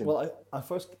Christian? Well, I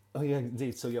first,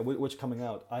 indeed. So which coming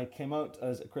out? I came out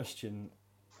as a Christian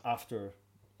after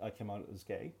I came out as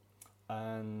gay.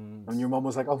 And your mum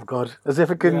was like, "Oh God," as if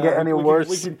it couldn't get any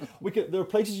worse. There are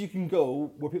places you can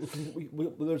go where people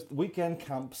can. There's weekend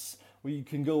camps where you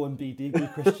can go and be deeply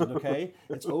Christian. Okay,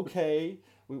 it's okay.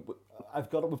 We've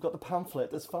got the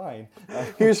pamphlet. It's fine.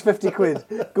 Here's 50 quid.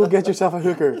 Go get yourself a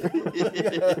hooker.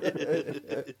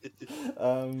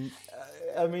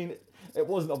 I mean, it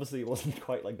wasn't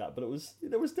quite like that, but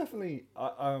there was definitely.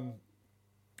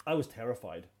 I was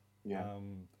terrified. Yeah.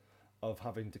 Of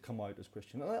having to come out as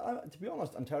Christian. To be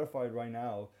honest, I'm terrified right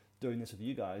now doing this with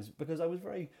you guys because I was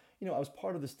I was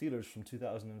part of the Steelers from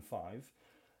 2005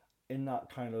 in that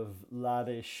kind of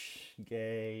laddish,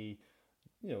 gay,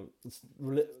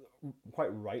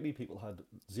 quite rightly people had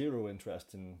zero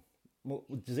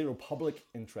public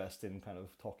interest in kind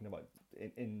of talking about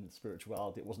in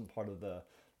spirituality. It wasn't part of the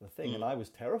thing. And I was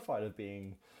terrified of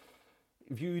being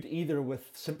viewed either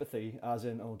with sympathy, as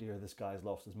in, oh dear, this guy's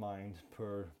lost his mind,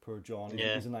 poor John.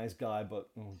 He's a nice guy, but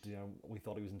oh dear, we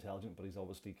thought he was intelligent, but he's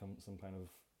obviously some kind of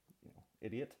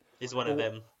idiot. He's one of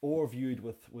them. Or viewed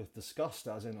with disgust,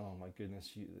 as in, oh my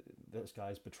goodness, this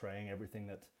guy's betraying everything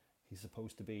that he's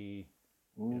supposed to be,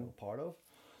 part of.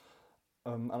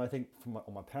 And I think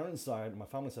on my parents' side, my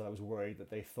family side, I was worried that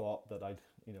they thought that I'd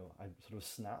sort of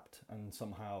snapped and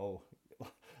somehow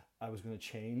I was going to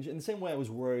change. In the same way I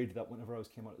was worried that whenever I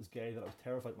came out as gay, that I was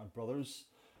terrified my brothers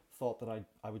thought that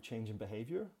I would change in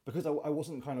behaviour. Because I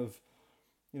wasn't kind of,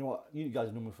 you guys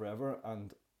have known me forever,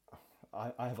 and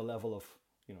I have a level of,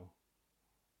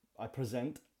 I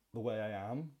present the way I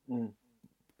am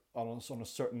on a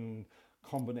certain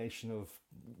combination of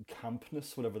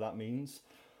campness, whatever that means.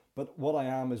 But what I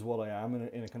am is what I am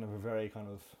in a kind of a very kind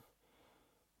of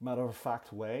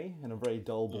matter-of-fact way, in a very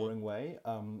dull, boring way,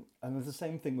 and it's the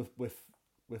same thing with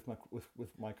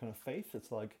my kind of faith.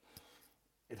 It's like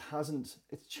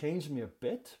it's changed me a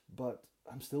bit, but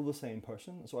I'm still the same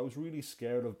person. So I was really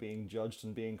scared of being judged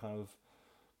and being kind of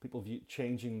people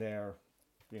changing their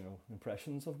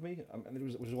impressions of me. And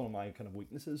it was one of my kind of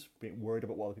weaknesses, being worried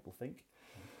about what other people think.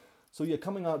 So yeah,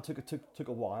 coming out took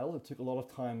a while. It took a lot of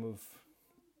time of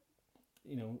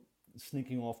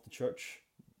sneaking off to church.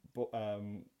 But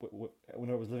when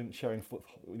I was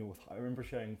I remember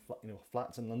sharing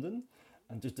flats in London,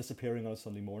 and just disappearing on a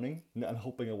Sunday morning and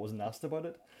hoping I wasn't asked about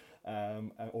it,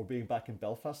 or being back in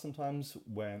Belfast sometimes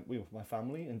with my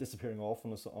family and disappearing off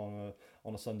on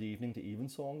a Sunday evening to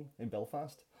Evensong in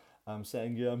Belfast,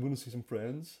 saying I'm going to see some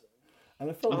friends, and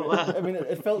I felt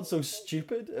it felt so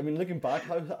stupid. I mean, looking back,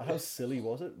 how silly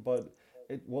was it? But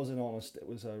it wasn't honest. It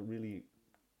was a really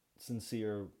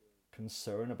sincere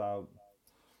concern about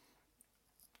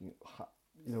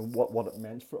what it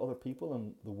meant for other people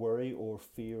and the worry or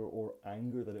fear or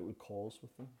anger that it would cause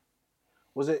with them.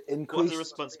 Was it increased? What's the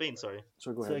response been? Sorry,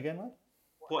 go ahead. Say again, lad?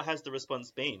 What has the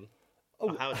response been?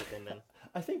 Or how has it been then?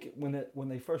 I think when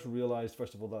they first realised,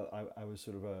 first of all, that I was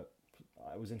sort of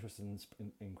I was interested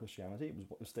in Christianity. It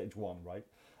was stage one, right?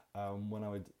 When I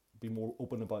would be more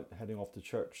open about heading off to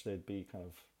church, they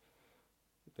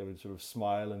would sort of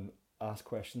smile and ask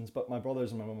questions. But my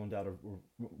brothers and my mum and dad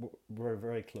were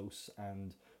very close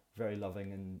and very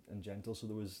loving and gentle. So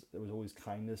there was always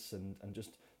kindness and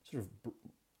just sort of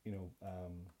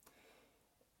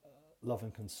love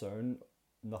and concern.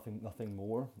 Nothing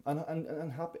more.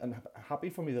 And happy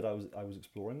for me that I was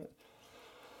exploring it.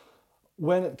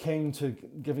 When it came to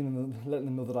letting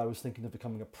them know that I was thinking of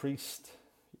becoming a priest,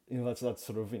 that's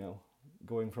sort of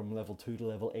going from level 2 to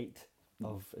level 8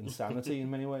 of insanity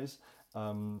in many ways.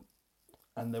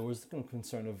 And there was the kind of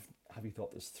concern of, have you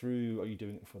thought this through? Are you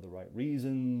doing it for the right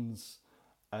reasons?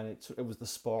 And it was the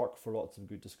spark for lots of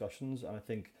good discussions. And I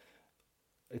think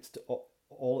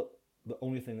the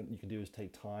only thing that you can do is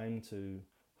take time to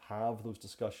have those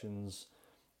discussions,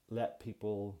 let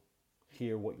people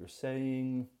hear what you're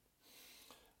saying,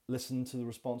 listen to the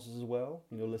responses as well,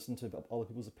 listen to other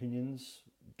people's opinions,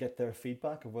 get their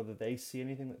feedback of whether they see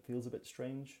anything that feels a bit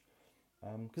strange.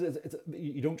 Because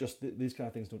you don't just, these kind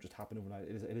of things don't just happen overnight.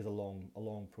 It is a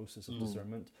long process of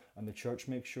discernment, and the church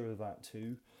makes sure of that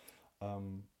too.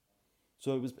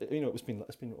 So it's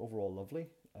been overall lovely,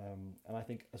 and I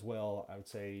think as well, I would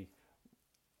say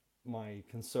my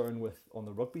concern on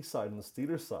the rugby side and the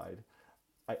Steelers side,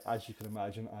 as you can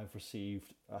imagine, I've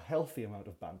received a healthy amount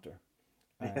of banter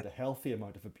and a healthy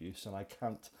amount of abuse,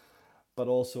 but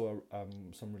also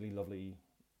some really lovely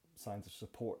signs of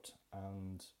support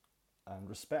and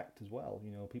respect as well.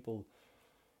 People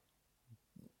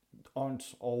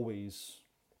aren't always,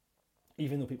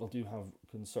 even though people do have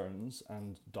concerns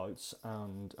and doubts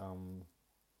and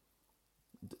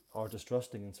are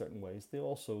distrusting in certain ways, they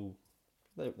also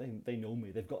they know me.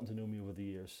 They've gotten to know me over the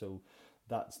years, so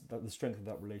that the strength of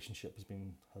that relationship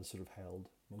has sort of held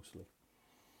mostly.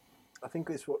 I think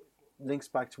it's what links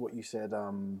back to what you said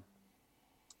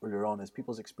earlier on, is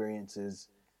people's experiences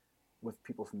with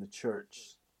people from the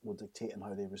church will dictate on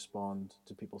how they respond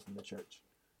to people from the church.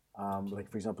 Like,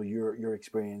 for example, your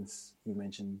experience you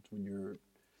mentioned when you're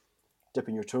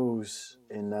dipping your toes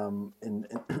in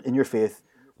your faith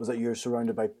was that you're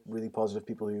surrounded by really positive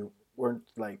people who weren't,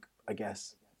 like, I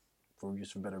guess, for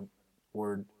use of a better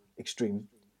word, extreme.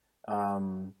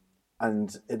 And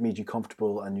it made you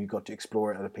comfortable, and you got to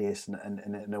explore it at a pace and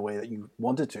in a way that you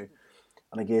wanted to.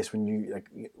 And I guess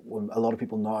when a lot of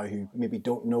people now who maybe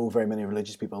don't know very many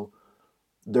religious people,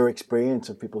 their experience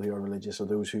of people who are religious are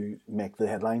those who make the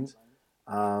headlines,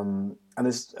 and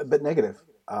it's a bit negative.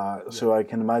 So I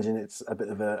can imagine it's a bit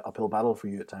of an uphill battle for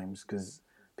you at times, because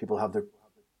people have their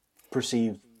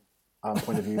perceived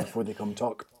point of view before they come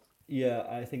talk. Yeah,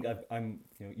 I think I'm.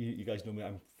 You guys know me.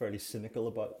 I'm fairly cynical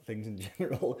about things in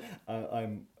general.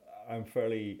 I'm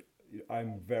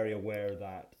very aware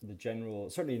that the general,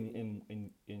 certainly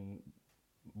in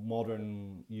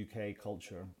modern UK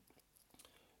culture,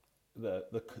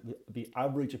 the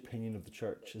average opinion of the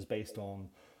church is based on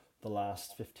the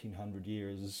last 1,500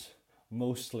 years,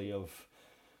 mostly of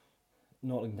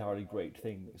not entirely great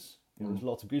things. There's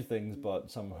lots of good things, but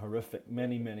some horrific,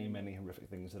 many horrific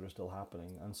things that are still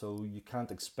happening. And so you can't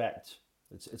expect,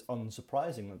 it's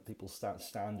unsurprising that people's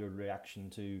standard reaction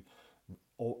to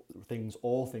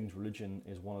all things religion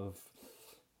is one of,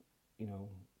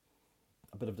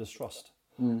 a bit of distrust.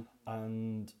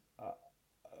 And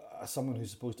as someone who's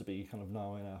supposed to be kind of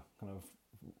now in a kind of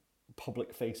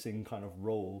public facing kind of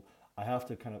role, I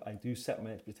do set my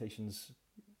expectations.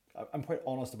 I'm quite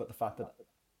honest about the fact that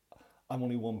I'm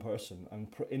only one person,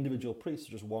 and individual priests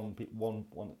are just one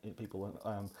people,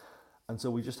 and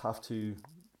so we just have to.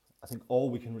 I think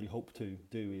all we can really hope to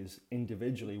do is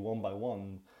individually, one by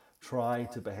one, try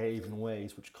to behave in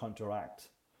ways which counteract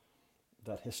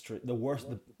that history.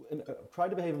 Try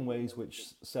to behave in ways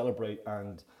which celebrate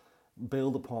and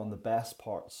build upon the best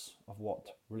parts of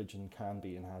what religion can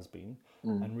be and has been,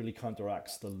 and really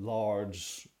counteracts the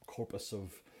large corpus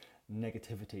of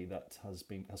negativity that has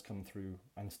come through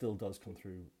and still does come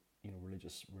through,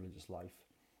 religious life.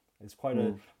 It's quite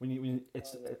I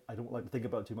don't like to think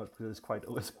about it too much because it's quite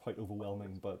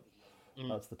overwhelming, but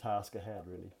that's the task ahead,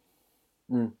 really.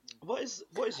 What is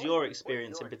your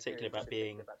experience in particular about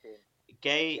being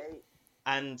gay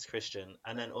and Christian,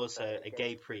 and then also a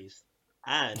gay priest,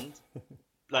 and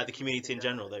like the community in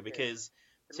general, though? Because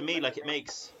to me, like, it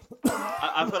makes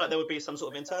I feel like there would be some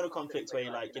sort of internal conflict where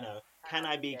you're like, can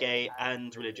I be gay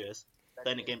and religious?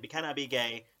 Then again, can I be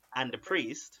gay and a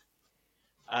priest?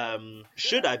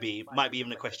 Should I be? Might be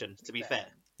even a question, to be fair.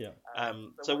 Yeah.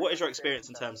 So what is your experience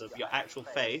in terms of your actual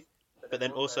faith, but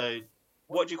then also,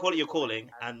 what do you call it, your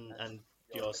calling and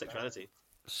your sexuality?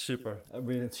 Super. I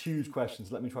mean, it's huge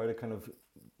questions. Let me try to kind of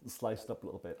slice it up a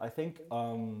little bit. I think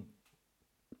that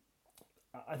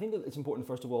it's important,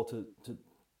 first of all, to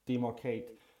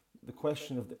demarcate the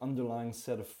question of the underlying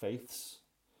set of faiths,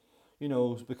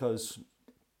 because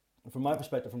from my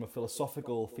perspective, from a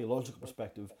philosophical, theological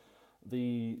perspective,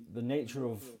 the nature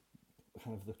of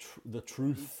kind of the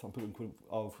truth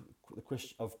of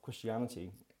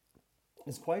Christianity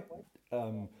is quite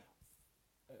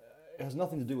it has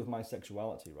nothing to do with my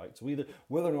sexuality, right? So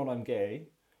whether or not I'm gay,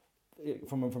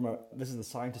 this is the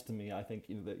scientist in me, I think,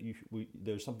 that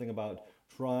there's something about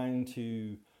trying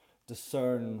to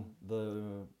discern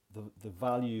the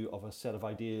value of a set of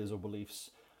ideas or beliefs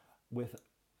with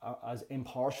as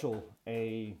impartial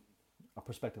a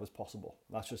perspective as possible.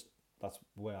 That's the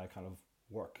way I kind of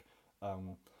work.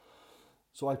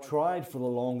 So I tried for the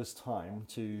longest time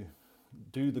to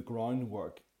do the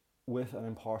groundwork with an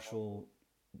impartial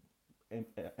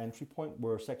entry point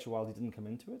where sexuality didn't come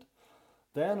into it.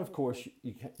 Then, of course,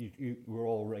 we're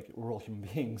all human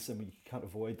beings, and you can't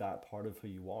avoid that part of who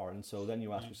you are. And so then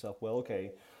you ask yourself, well,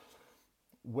 okay,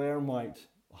 how might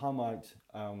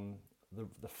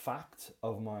the fact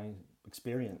of my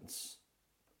experience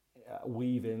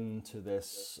weave into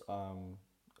this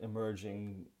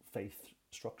emerging faith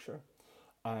structure,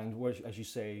 and where, as you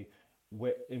say,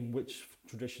 in which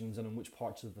traditions and in which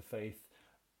parts of the faith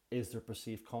is there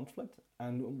perceived conflict,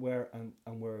 and where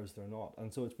is there not?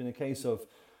 And so it's been a case of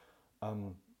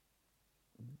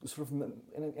sort of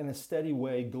in a steady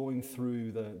way going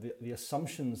through the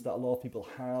assumptions that a lot of people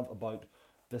have about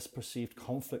this perceived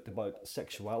conflict about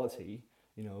sexuality,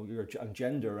 and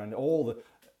gender, and all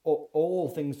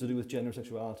things to do with gender and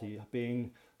sexuality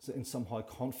being in somehow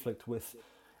conflict with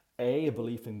A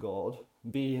belief in God,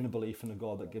 B, in a belief in a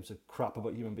God that gives a crap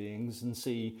about human beings, and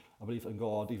C, a belief in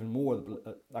God even more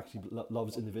that actually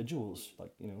loves individuals.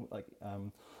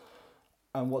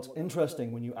 And what's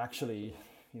interesting when you actually,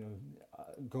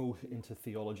 go into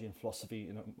theology and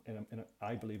philosophy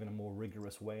I believe in a more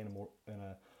rigorous way,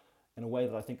 in a way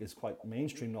that I think is quite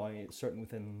mainstream now, certainly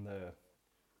within the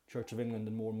Church of England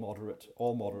and more moderate,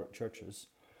 all moderate churches,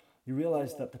 you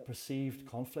realise that the perceived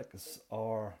conflicts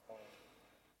are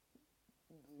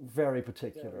very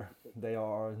particular. They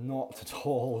are not at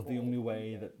all the only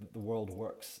way that the world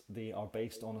works. They are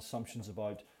based on assumptions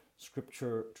about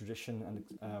scripture, tradition,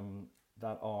 and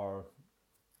that are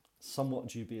somewhat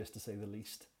dubious, to say the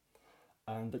least.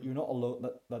 And that you're not alone.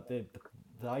 That the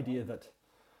idea that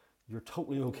you're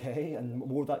totally okay, and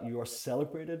more that you are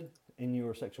celebrated in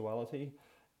your sexuality,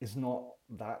 is not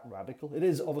that radical. It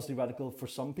is obviously radical for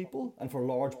some people and for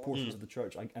large portions of the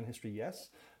church and history, yes.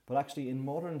 But actually, in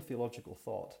modern theological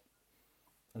thought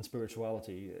and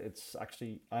spirituality, it's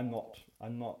actually I'm not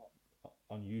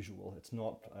unusual. It's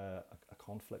not a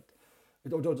conflict. It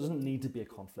doesn't need to be a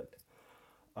conflict.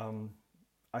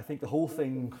 I think the whole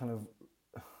thing kind of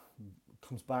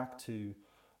comes back to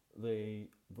the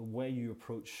way you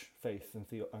approach faith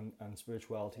and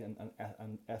spirituality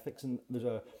and ethics. And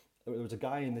there was a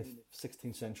guy in the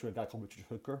 16th century, a guy called Richard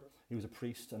Hooker. He was a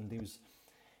priest, and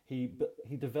he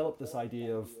developed this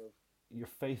idea of your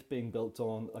faith being built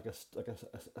on like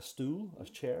a stool, a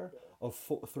chair of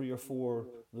 3 or 4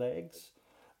 legs,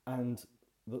 and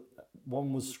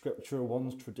one was scripture,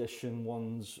 one's tradition,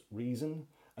 one's reason,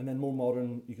 and then more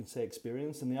modern, you can say,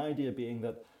 experience. And the idea being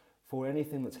that for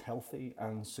anything that's healthy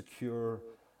and secure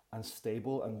and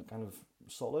stable and kind of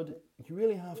solid, you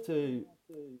really have to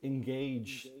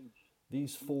engage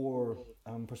these 4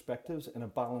 perspectives in a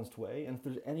balanced way. And if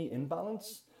there's any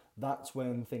imbalance, that's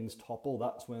when things topple.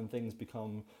 That's when things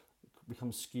become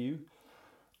skew.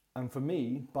 And for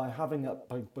me, by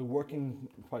working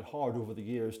quite hard over the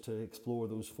years to explore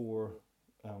those 4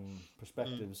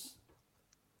 perspectives,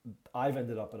 I've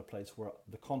ended up at a place where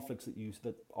the conflicts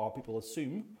that our people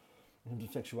assume in terms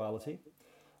of sexuality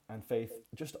and faith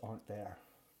just aren't there.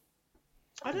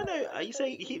 I don't know. You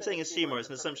keep saying assume or it's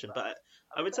an assumption, but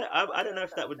I would say I don't know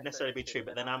if that would necessarily be true.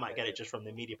 But then I might get it just from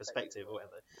the media perspective or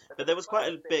whatever. But there was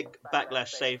quite a big backlash,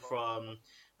 say, from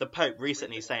the Pope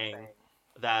recently saying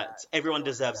that everyone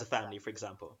deserves a family, for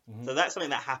example. Mm-hmm. So that's something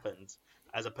that happened,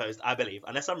 as opposed, I believe,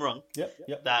 unless I'm wrong.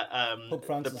 Yep. That the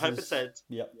Pope had said,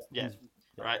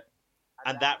 right,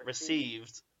 and that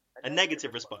received a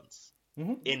negative response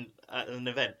in an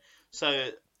event. So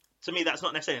to me, that's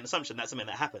not necessarily an assumption. That's something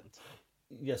that happened.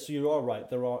 Yes, so you are right.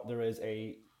 There is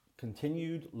a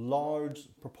continued large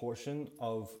proportion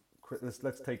of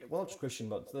let's take it's Christian,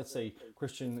 but let's say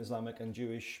Christian, Islamic, and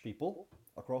Jewish people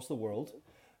across the world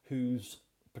whose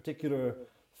particular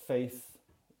faith,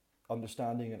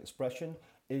 understanding, and expression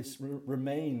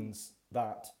remains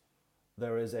that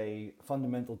there is a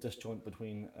fundamental disjoint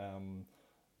between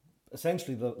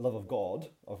essentially the love of God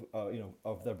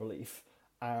of their belief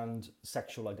and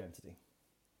sexual identity.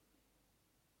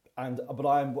 But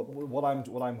I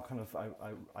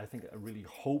think I really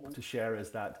hope to share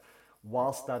is that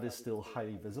whilst that is still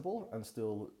highly visible and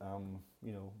still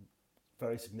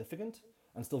very significant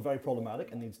and still very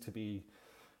problematic and needs to be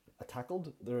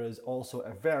tackled, there is also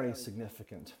a very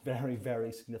significant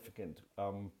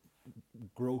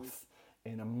growth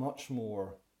in a much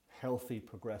more healthy,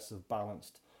 progressive,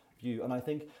 balanced view. And I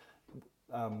think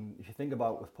if you think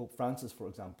about with Pope Francis, for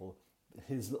example,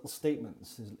 his little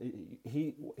statements,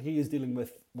 he is dealing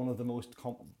with one of the most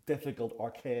difficult,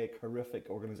 archaic, horrific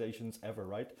organizations ever,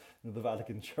 right? The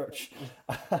Vatican Church.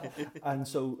 And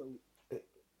so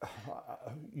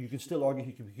you could still argue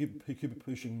he could be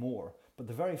pushing more. But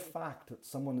the very fact that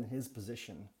someone in his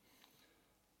position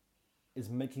is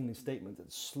making these statements,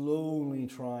 it's slowly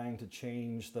trying to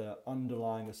change the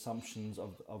underlying assumptions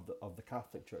of the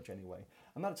Catholic Church anyway.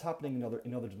 And that's happening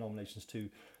in other denominations too,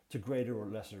 to greater or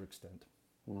lesser extent.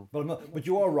 But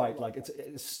you are right. Like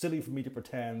it's silly for me to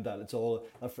pretend that that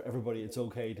for everybody it's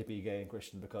okay to be gay and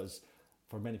Christian, because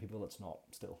for many people it's not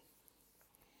still.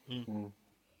 In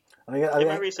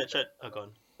my research, go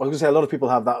on. I was going to say a lot of people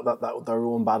have that their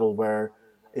own battle where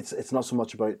it's not so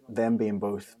much about them being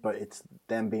both, but it's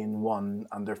them being one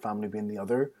and their family being the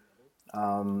other.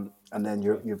 And then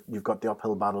you've got the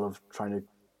uphill battle of trying to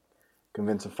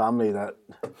convince a family that.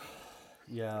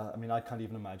 Yeah, I mean, I can't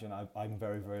even imagine. I'm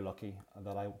very, very lucky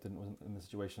that I wasn't in the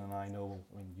situation, and I know,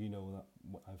 you know that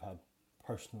I've had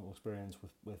personal experience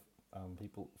with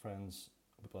people, friends,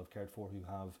 people I've cared for who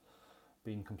have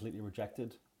been completely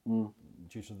rejected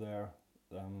due to their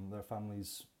their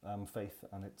family's faith,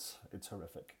 and it's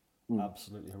horrific,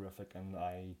 absolutely horrific, and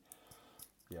I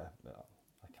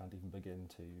can't even begin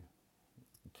to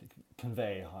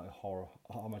convey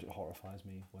how much it horrifies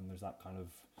me when there's that kind of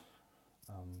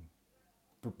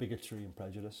bigotry and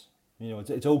prejudice. You know,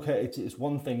 it's okay. It's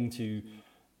one thing to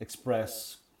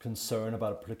express concern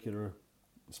about a particular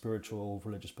spiritual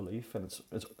religious belief, and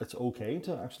it's okay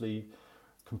to actually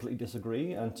completely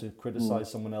disagree and to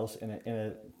criticize someone else in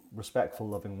a respectful,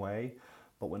 loving way.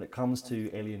 But when it comes to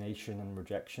alienation and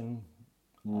rejection,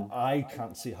 I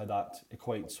can't see how that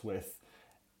equates with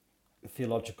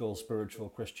theological, spiritual,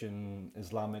 Christian,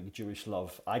 Islamic, Jewish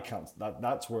love. I can't.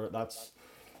 That's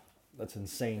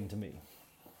insane to me.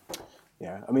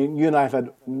 Yeah, I mean, you and I have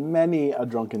had many a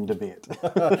drunken debate.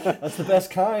 That's the best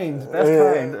kind.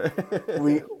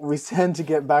 We tend to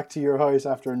get back to your house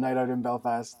after a night out in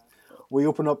Belfast. We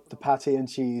open up the pate and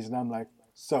cheese, and I'm like,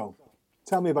 so,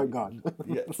 tell me about God.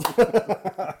 Yes.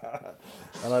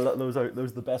 And I love those are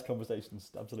the best conversations.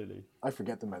 Absolutely. I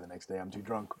forget them by the next day. I'm too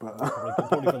drunk, but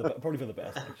probably for the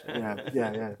best. Actually.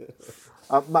 Yeah.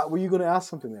 Matt, were you going to ask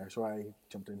something there? So I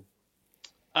jumped in.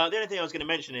 The only thing I was going to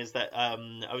mention is that I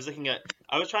was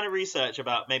trying to research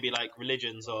about maybe like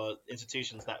religions or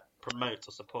institutions that promote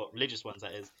or support religious ones,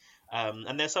 that is.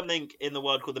 And there's something in the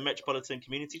world called the Metropolitan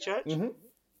Community Church. Mm-hmm.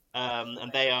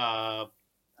 And they are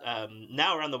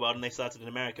now around the world, and they started in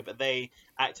America, but they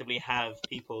actively have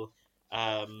people.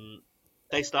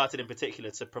 They started in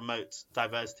particular to promote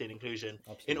diversity and inclusion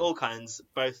in all kinds,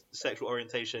 both sexual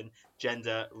orientation,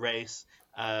 gender, race,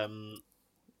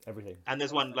 everything. And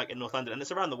there's one like in North London, and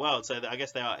it's around the world. So I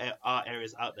guess there are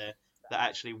areas out there that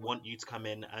actually want you to come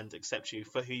in and accept you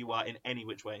for who you are in any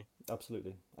which way.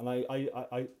 Absolutely. And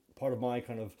I part of my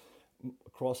kind of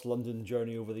across London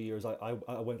journey over the years, I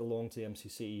went along to the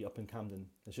MCC up in Camden.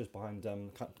 It's just behind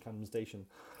Camden Station,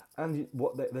 and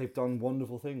what they've done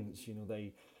wonderful things. You know,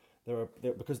 they're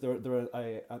because they're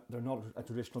not a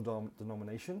traditional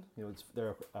denomination. You know,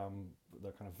 they're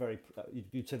kind of very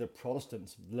you'd say they're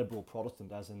Protestant, liberal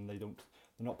Protestant, as in they're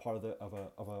not part of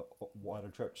a wider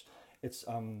church. It's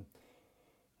given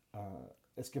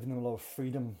them a lot of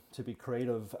freedom to be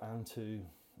creative and to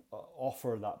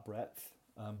offer that breadth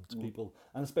to people,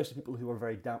 and especially people who are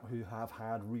who have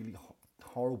had really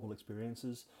horrible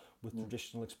experiences with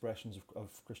traditional expressions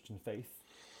of Christian faith.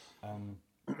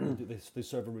 They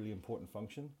serve a really important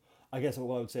function. I guess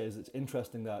what I would say is it's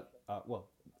interesting that I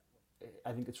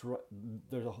think it's right.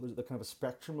 There's a kind of a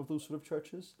spectrum of those sort of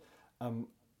churches, and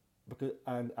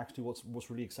actually what's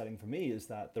really exciting for me is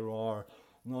that there are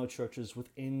now churches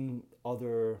within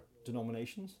other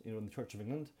denominations, you know, in the Church of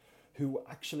England, who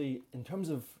actually, in terms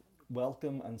of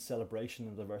welcome and celebration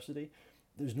and diversity,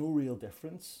 there's no real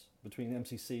difference between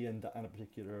MCC and a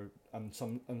particular and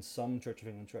some Church of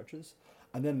England churches.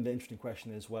 And then the interesting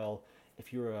question is, well,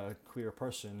 if you're a queer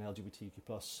person, LGBTQ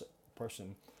plus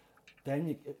person,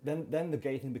 then the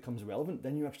gay thing becomes irrelevant.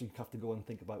 Then you actually have to go and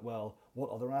think about, well,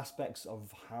 what other aspects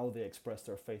of how they express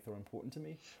their faith are important to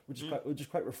me, which is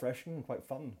quite refreshing and quite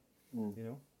fun, you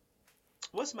know.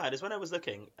 What's mad is when I was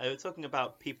looking, I was talking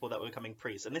about people that were becoming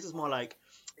priests, and this is more like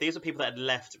these are people that had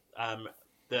left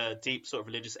the deep sort of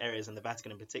religious areas in the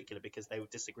Vatican in particular because they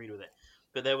disagreed with it.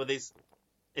 But there were these.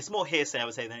 It's more hearsay, I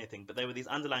would say, than anything, but there were these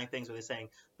underlying things where they're saying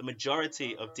the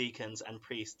majority of deacons and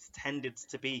priests tended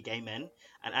to be gay men,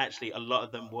 and actually a lot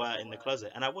of them were in the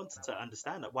closet. And I wanted to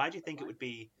understand that. Why do you think it would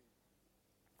be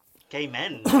gay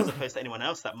men as opposed to anyone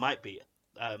else that might be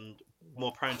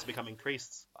more prone to becoming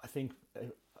priests? I think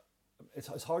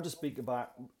it's hard to speak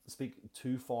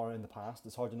too far in the past.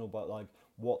 It's hard to know about like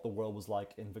what the world was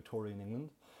like in Victorian England.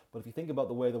 But if you think about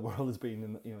the way the world has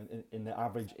been in the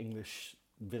average English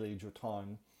village or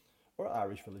town, or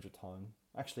Irish village or town,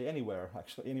 actually anywhere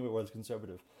where it's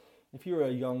conservative. If you're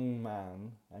a young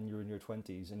man and you're in your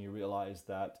 20s and you realise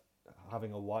that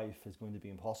having a wife is going to be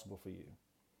impossible for you,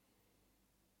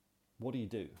 what do you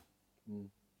do?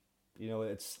 You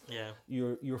know,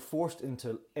 you're forced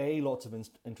into lots of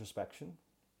introspection,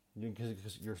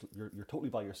 because you're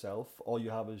totally by yourself. All you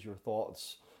have is your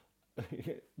thoughts,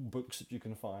 books that you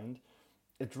can find.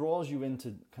 It draws you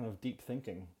into kind of deep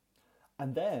thinking.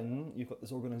 And then you've got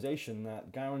this organisation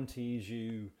that guarantees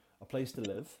you a place to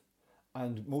live,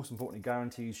 and most importantly,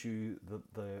 guarantees you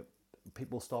the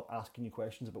people stop asking you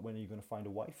questions about when are you going to find a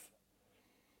wife.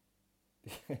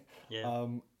 Yeah.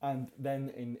 And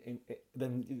then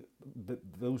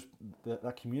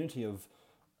that community of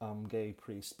gay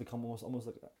priests become almost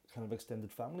like a kind of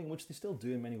extended family, in which they still do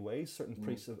in many ways. Certain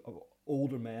priests of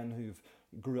older men who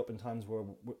grew up in times where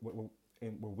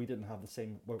we didn't have the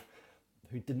same.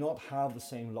 who did not have the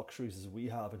same luxuries as we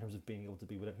have in terms of being able to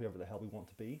be whoever the hell we want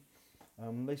to be.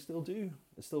 They still do.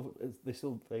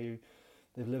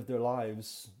 They've lived their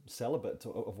lives celibate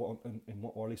or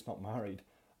at least not married,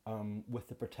 with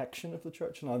the protection of the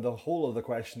church. Now the whole other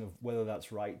question of whether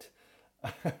that's right,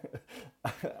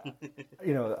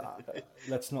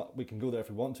 we can go there if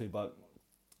we want to, but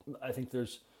I think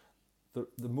there's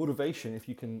the motivation. If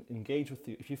you can engage with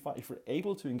if you're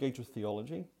able to engage with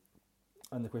theology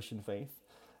and the Christian faith,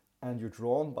 and you're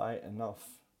drawn by it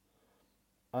enough,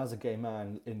 as a gay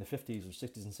man in the 50s or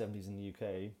 60s and 70s in the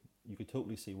UK, you could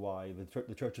totally see why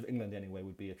the Church of England anyway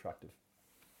would be attractive,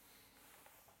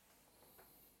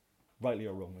 rightly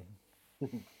or wrongly.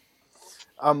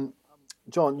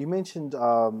 John, you mentioned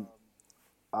earlier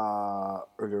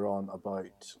on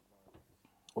about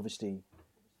obviously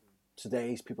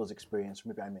today's people's experience, or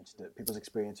maybe I mentioned it, people's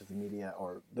experience of the media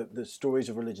or the stories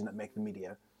of religion that make the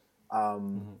media.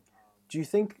 Do you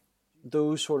think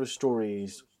those sort of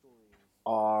stories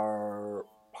are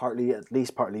at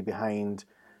least partly behind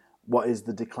what is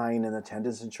the decline in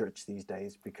attendance in church these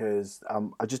days? Because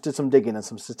I just did some digging, and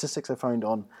some statistics I found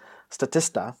on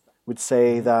Statista would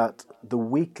say that the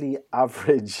weekly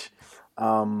average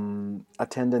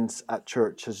attendance at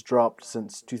church has dropped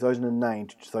since 2009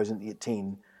 to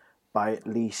 2018 by at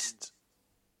least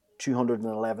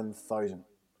 211,000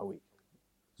 a week.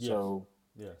 Yes. So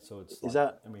so it's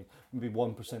maybe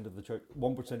 1% of the church,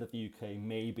 1% of the UK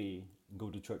maybe go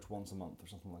to church once a month or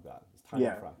something like that. It's a tiny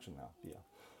fraction now. Yeah.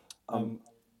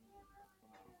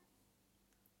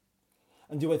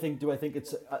 And do I think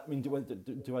it's? I mean, do I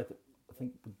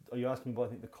think? Are you asking what I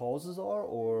think the causes are,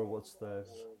 or what's the?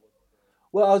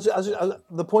 Well,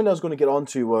 the point I was going to get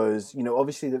onto was,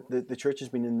 obviously the church has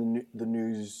been in the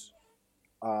news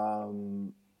a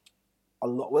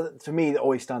lot. Well, to me, it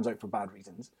always stands out for bad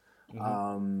reasons.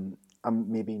 I'm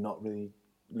maybe not really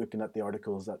looking at the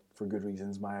articles that for good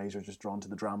reasons. My eyes are just drawn to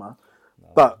the drama. No.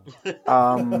 But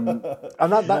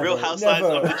and that Real Housewives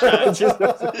of the Church.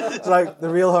 It's like the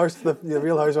Real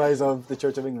Housewives of the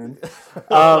Church of England.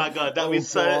 Oh my God, that'd be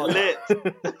so lit.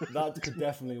 That could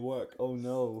definitely work. Oh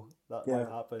no, that might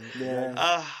happen.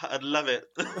 Yeah, I'd love it.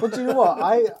 But do you know what?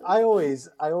 I always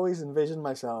envisioned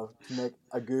myself to make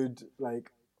a good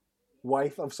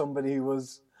wife of somebody who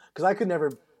was, because I could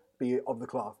never be of the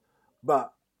cloth,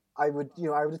 but I would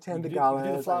attend the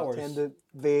galas, I would attend the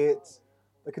vates.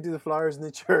 I could do the flowers in the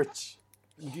church.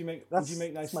 Would you make nice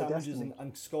sandwiches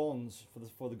and scones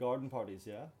for the garden parties?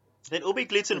 Yeah. They'd all be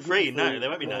gluten free. No, they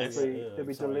won't be nice. They'd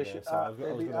be delicious.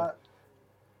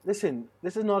 Listen,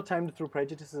 this is not a time to throw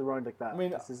prejudices around like that. I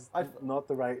mean, this is not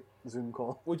the right Zoom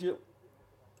call. Would you?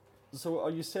 So,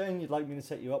 are you saying you'd like me to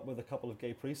set you up with a couple of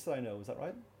gay priests that I know? Is that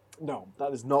right? No,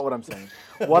 that is not what I'm saying.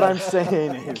 What I'm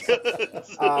saying is,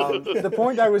 the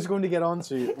point I was going to get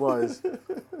onto was,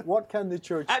 what can the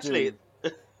church do?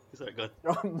 Sorry, go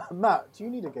on. Matt, do you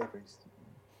need a gay priest?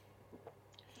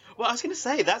 Well, I was going to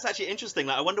say, that's actually interesting.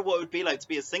 I wonder what it would be like to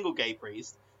be a single gay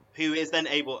priest who is then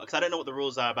able, because I don't know what the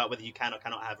rules are about whether you can or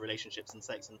cannot have relationships and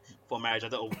sex before marriage. I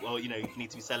don't, you need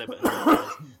to be celibate.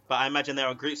 But I imagine there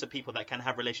are groups of people that can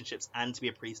have relationships and to be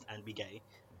a priest and be gay.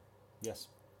 Yes.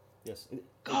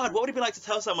 God, what would it be like to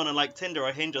tell someone on Tinder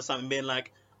or Hinge or something, being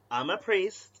like, "I'm a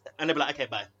priest," and they'd be like, "Okay,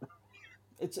 bye."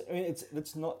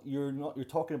 You're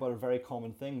talking about a very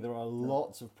common thing. There are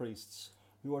lots of priests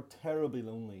who are terribly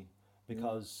lonely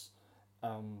because,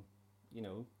 for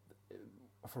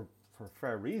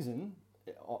fair reason,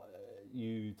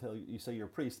 you say you're a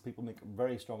priest. People make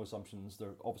very strong assumptions.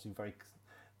 They're obviously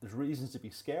there's reasons to be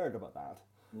scared about that.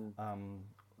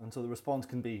 And so the response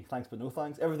can be thanks but no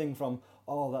thanks. Everything from,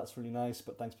 oh, that's really nice,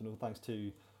 but thanks but no thanks,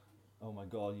 to, oh my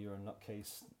God, you're a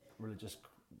nutcase, religious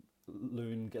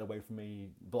loon, get away from me,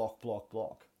 block.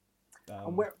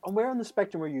 And where on the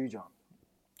spectrum are you, John?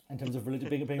 In terms of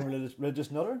being a religious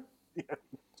nutter? Yeah.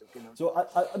 So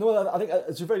I think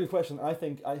it's a very good question. I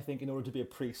think in order to be a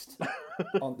priest,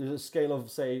 there's a scale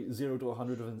of say 0 to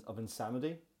 100 of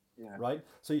insanity, right?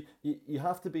 So you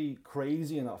have to be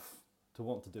crazy enough to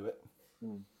want to do it.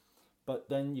 But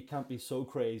then you can't be so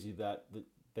crazy that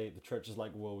the church is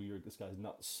like, whoa, this guy's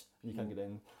nuts, and you can't get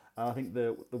in. And I think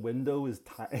the window is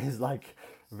like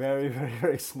very, very,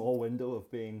 very small window of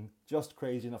being just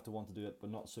crazy enough to want to do it,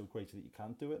 but not so crazy that you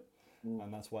can't do it.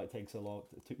 And that's why it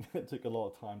took a lot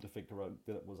of time to figure out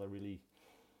that was it really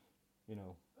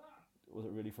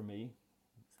for me?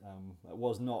 It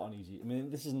was not an easy. I mean,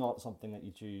 this is not something that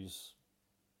you choose.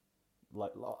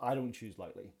 I don't choose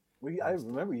lightly. Well, I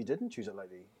remember you didn't choose it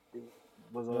lightly. It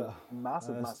was a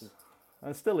massive.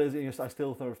 And it still is. I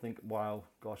still sort of think, wow,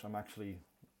 gosh,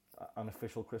 an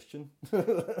official Christian.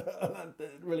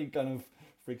 It really kind of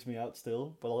freaks me out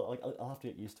still, but I'll have to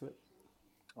get used to it.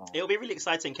 It'll be really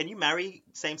exciting. Can you marry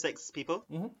same-sex people?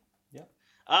 Mm-hmm. Yeah.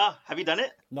 Have you done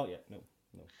it? Not yet. No.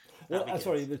 Well,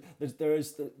 sorry.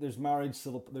 There's marriage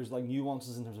civil. There's like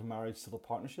nuances in terms of marriage civil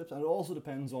partnerships, and it also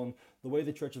depends on the way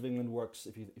the Church of England works.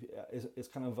 It's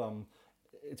kind of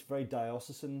it's very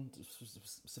diocesan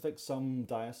specific. Some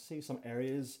dioceses, some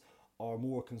areas are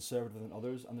more conservative than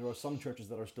others, and there are some churches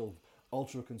that are still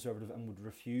ultra conservative and would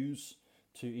refuse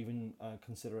to even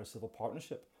consider a civil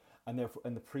partnership, and therefore,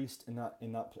 and the priest in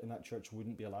that church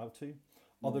wouldn't be allowed to.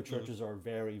 Other churches are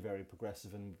very, very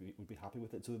progressive and would be happy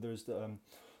with it. So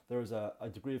there's a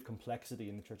degree of complexity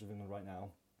in the Church of England right now,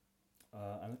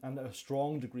 and a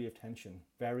strong degree of tension,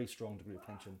 very strong degree of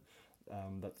tension,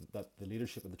 that the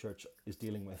leadership of the church is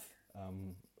dealing with.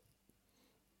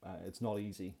 It's not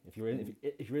easy. If you're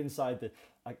inside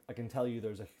I can tell you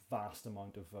there's a vast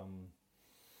amount of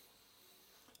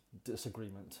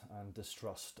disagreement and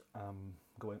distrust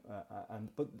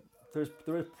but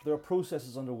there are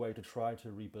processes underway to try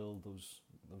to rebuild those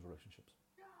relationships.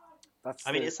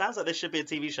 It sounds like this should be a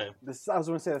TV show. I was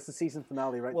going to say that's the season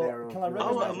finale there. Can I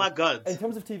recommend, oh my god! In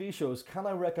terms of TV shows, can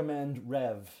I recommend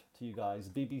Rev to you guys?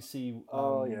 BBC.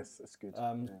 Yes, it's good.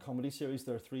 Comedy series.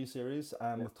 There are 3 series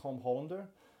with Tom Hollander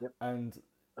and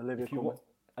Olivia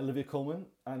Colman,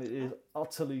 and it is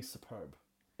utterly superb.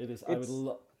 It is. I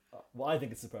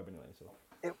think it's superb anyway. So.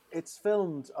 It's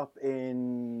filmed up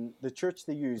in the church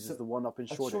they use is the one up in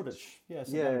Shoreditch.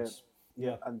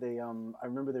 Yeah. And they I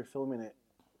remember they're filming it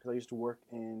because I used to work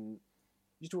in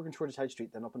Shoreditch High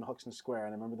Street, then up in Hoxton Square,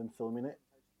 and I remember them filming it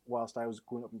whilst I was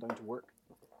going up and down to work.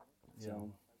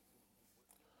 So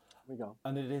there we go.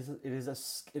 And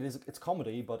it's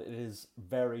comedy, but it is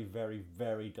very, very,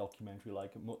 very documentary.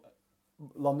 Like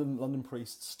London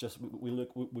Priests,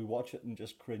 we watch it and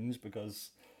just cringe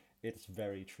because it's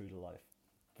very true to life.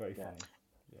 Very funny.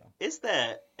 Yeah. Is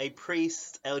there a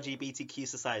priest LGBTQ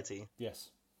society? Yes.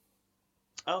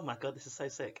 Oh my god, this is so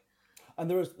sick. And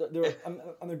there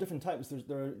are different types.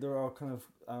 There are kind of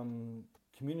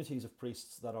communities of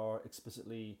priests that are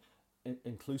explicitly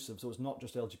inclusive. So it's not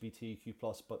just LGBTQ+,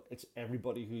 but it's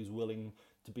everybody who's willing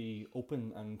to be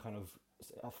open and kind of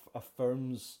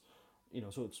affirms.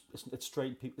 So it's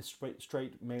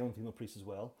straight male and female priests as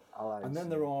well. And then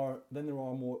there are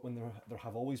more when there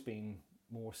have always been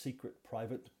more secret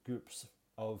private groups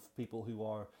of people who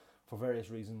are for various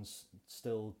reasons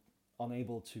still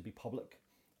unable to be public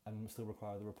and still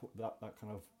require that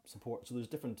kind of support. So there's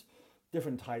different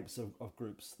types of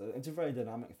groups. It's a very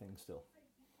dynamic thing still.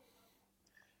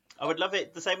 I would love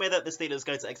it the same way that the Steelers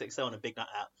go to XXL on a big night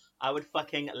out. I would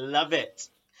fucking love it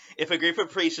if a group of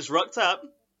priests just rocked up.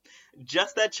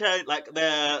 Just their chain, like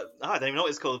their, I don't even know what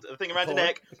it's called, the thing around the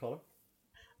neck. The collar.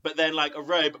 But then like a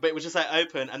robe, but it was just like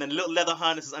open, and then little leather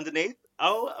harnesses underneath.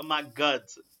 Oh my god.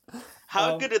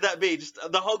 How good would that be? Just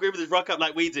the whole group just rock up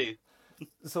like we do.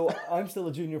 So I'm still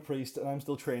a junior priest, and I'm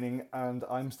still training, and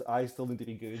I still need to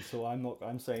be good. So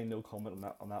I'm saying no comment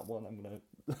on that one. I'm gonna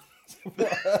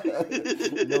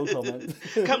no comment.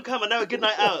 Come, I know a good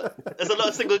night out. There's a lot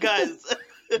of single guys.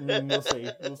 We'll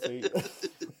see.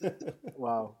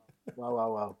 Wow.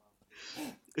 Well,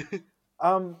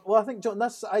 I think John,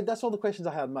 that's all the questions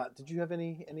I had. Matt, did you have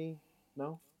any?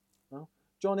 No.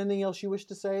 John, anything else you wish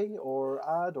to say or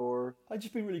add or? I'd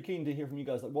just be really keen to hear from you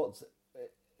guys. Like,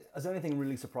 has anything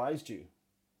really surprised you?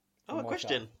 Oh, a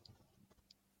question.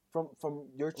 From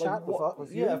your chat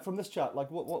with you? Yeah, from this chat. Like,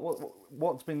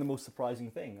 what's been the most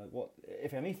surprising thing? Like, what,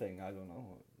 if anything? I don't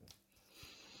know.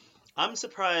 I'm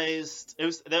surprised.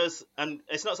 And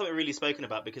it's not something really spoken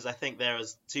about because I think there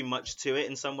is too much to it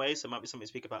in some ways. So it might be something to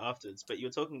speak about afterwards. But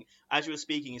as you were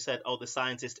speaking, you said, "Oh, the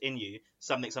scientist in you,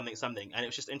 something," and it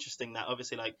was just interesting that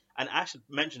obviously, like, and Ash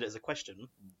mentioned it as a question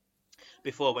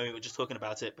before when we were just talking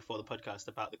about it before the podcast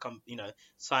about the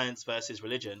science versus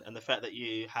religion and the fact that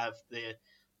you have the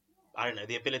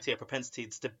ability or propensity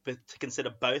to consider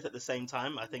both at the same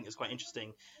time. I think is quite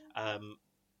interesting.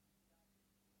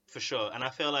 For sure. And I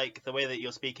feel like the way that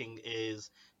you're speaking is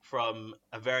from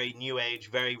a very new age,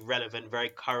 very relevant, very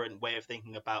current way of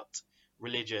thinking about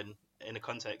religion in the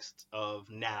context of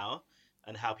now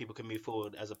and how people can move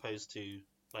forward as opposed to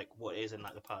like what is in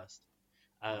like the past.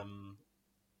 So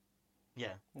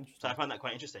I find that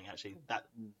quite interesting actually,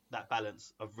 that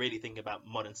balance of really thinking about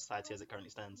modern society as it currently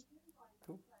stands.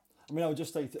 Cool. I mean, I would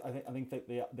just say I think that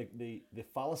the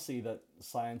fallacy that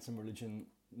science and religion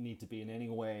need to be in any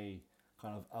way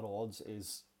kind of at odds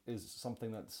is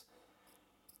something that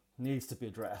needs to be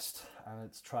addressed, and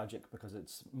it's tragic because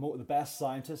it's the best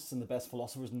scientists and the best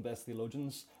philosophers and the best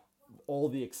theologians all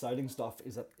the exciting stuff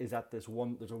is at this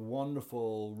one. There's a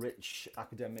wonderful, rich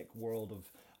academic world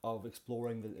of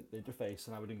exploring the interface,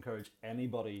 and I would encourage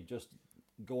anybody, just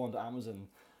go onto Amazon.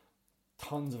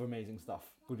 Tons of amazing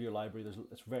stuff. Go to your library.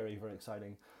 It's very, very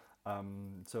exciting.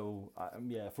 So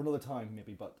for another time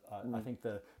maybe, but I think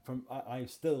I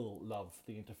still love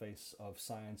the interface of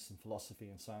science and philosophy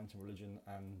and science and religion,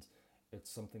 and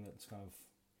it's something that's kind of,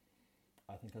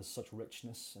 I think, has such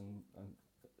richness, and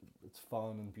it's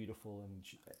fun and beautiful, and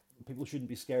people shouldn't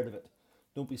be scared of it.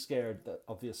 Don't be scared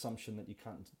of the assumption that you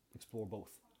can't explore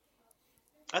both.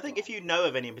 I think if you know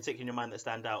of any in particular in your mind that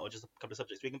stand out, or just a couple of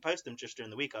subjects, we can post them just during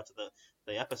the week after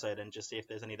the episode, and just see if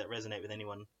there's any that resonate with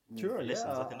anyone who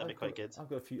listens. I think that'd be quite good. I've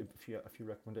got a few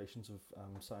recommendations of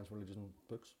science and religion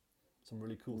books. Some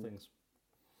really cool things.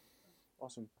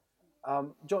 Awesome.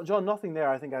 John, nothing there.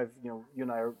 I think you and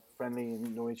I are friendly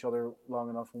and know each other long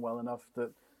enough and well enough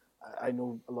that I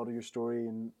know a lot of your story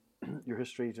and your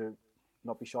history to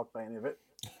not be shocked by any of it.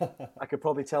 I could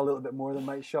probably tell a little bit more than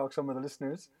might shock some of the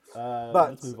listeners.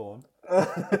 But let's move on.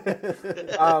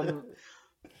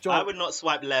 John, I would not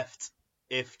swipe left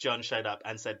if John showed up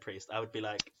and said priest. I would be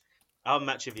like, I'll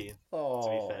match with you. To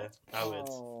be fair, I would.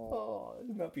 Oh,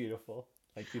 isn't that beautiful?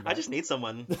 Thank you, Matt. I just need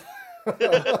someone.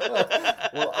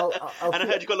 Well, and I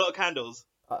heard you got a lot of candles.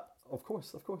 Of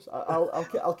course.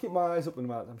 I'll keep my eyes open,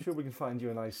 Matt. I'm sure we can find you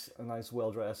a nice,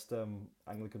 well-dressed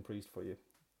Anglican priest for you.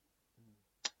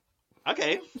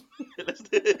 Okay, let's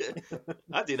do it.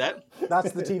 I'll do that.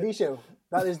 That's the TV show.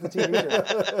 That is the TV show.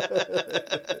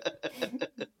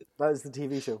 That is the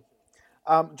TV show.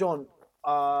 John,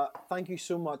 thank you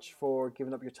so much for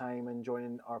giving up your time and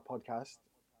joining our podcast.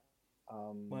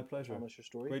 My pleasure. Tell us your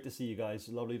story. Great to see you guys.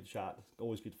 Lovely to chat.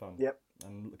 Always good fun. Yep.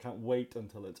 And I can't wait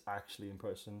until it's actually in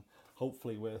person.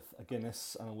 Hopefully with a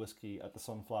Guinness and a whiskey at the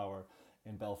Sunflower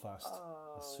in Belfast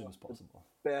as soon as possible.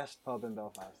 Best pub in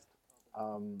Belfast.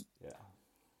 Yeah.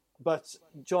 But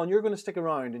John, you're going to stick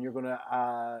around and you're going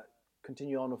to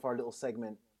continue on with our little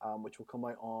segment, which will come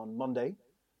out on Monday.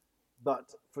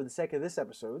 But for the sake of this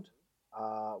episode,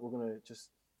 we're going to just,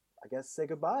 I guess, say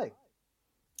goodbye.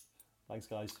 Thanks,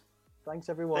 guys. Thanks,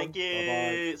 everyone. Thank you.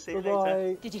 Bye-bye. See you Bye-bye.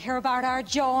 later. Did you hear about our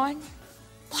John?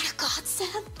 What a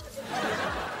godsend.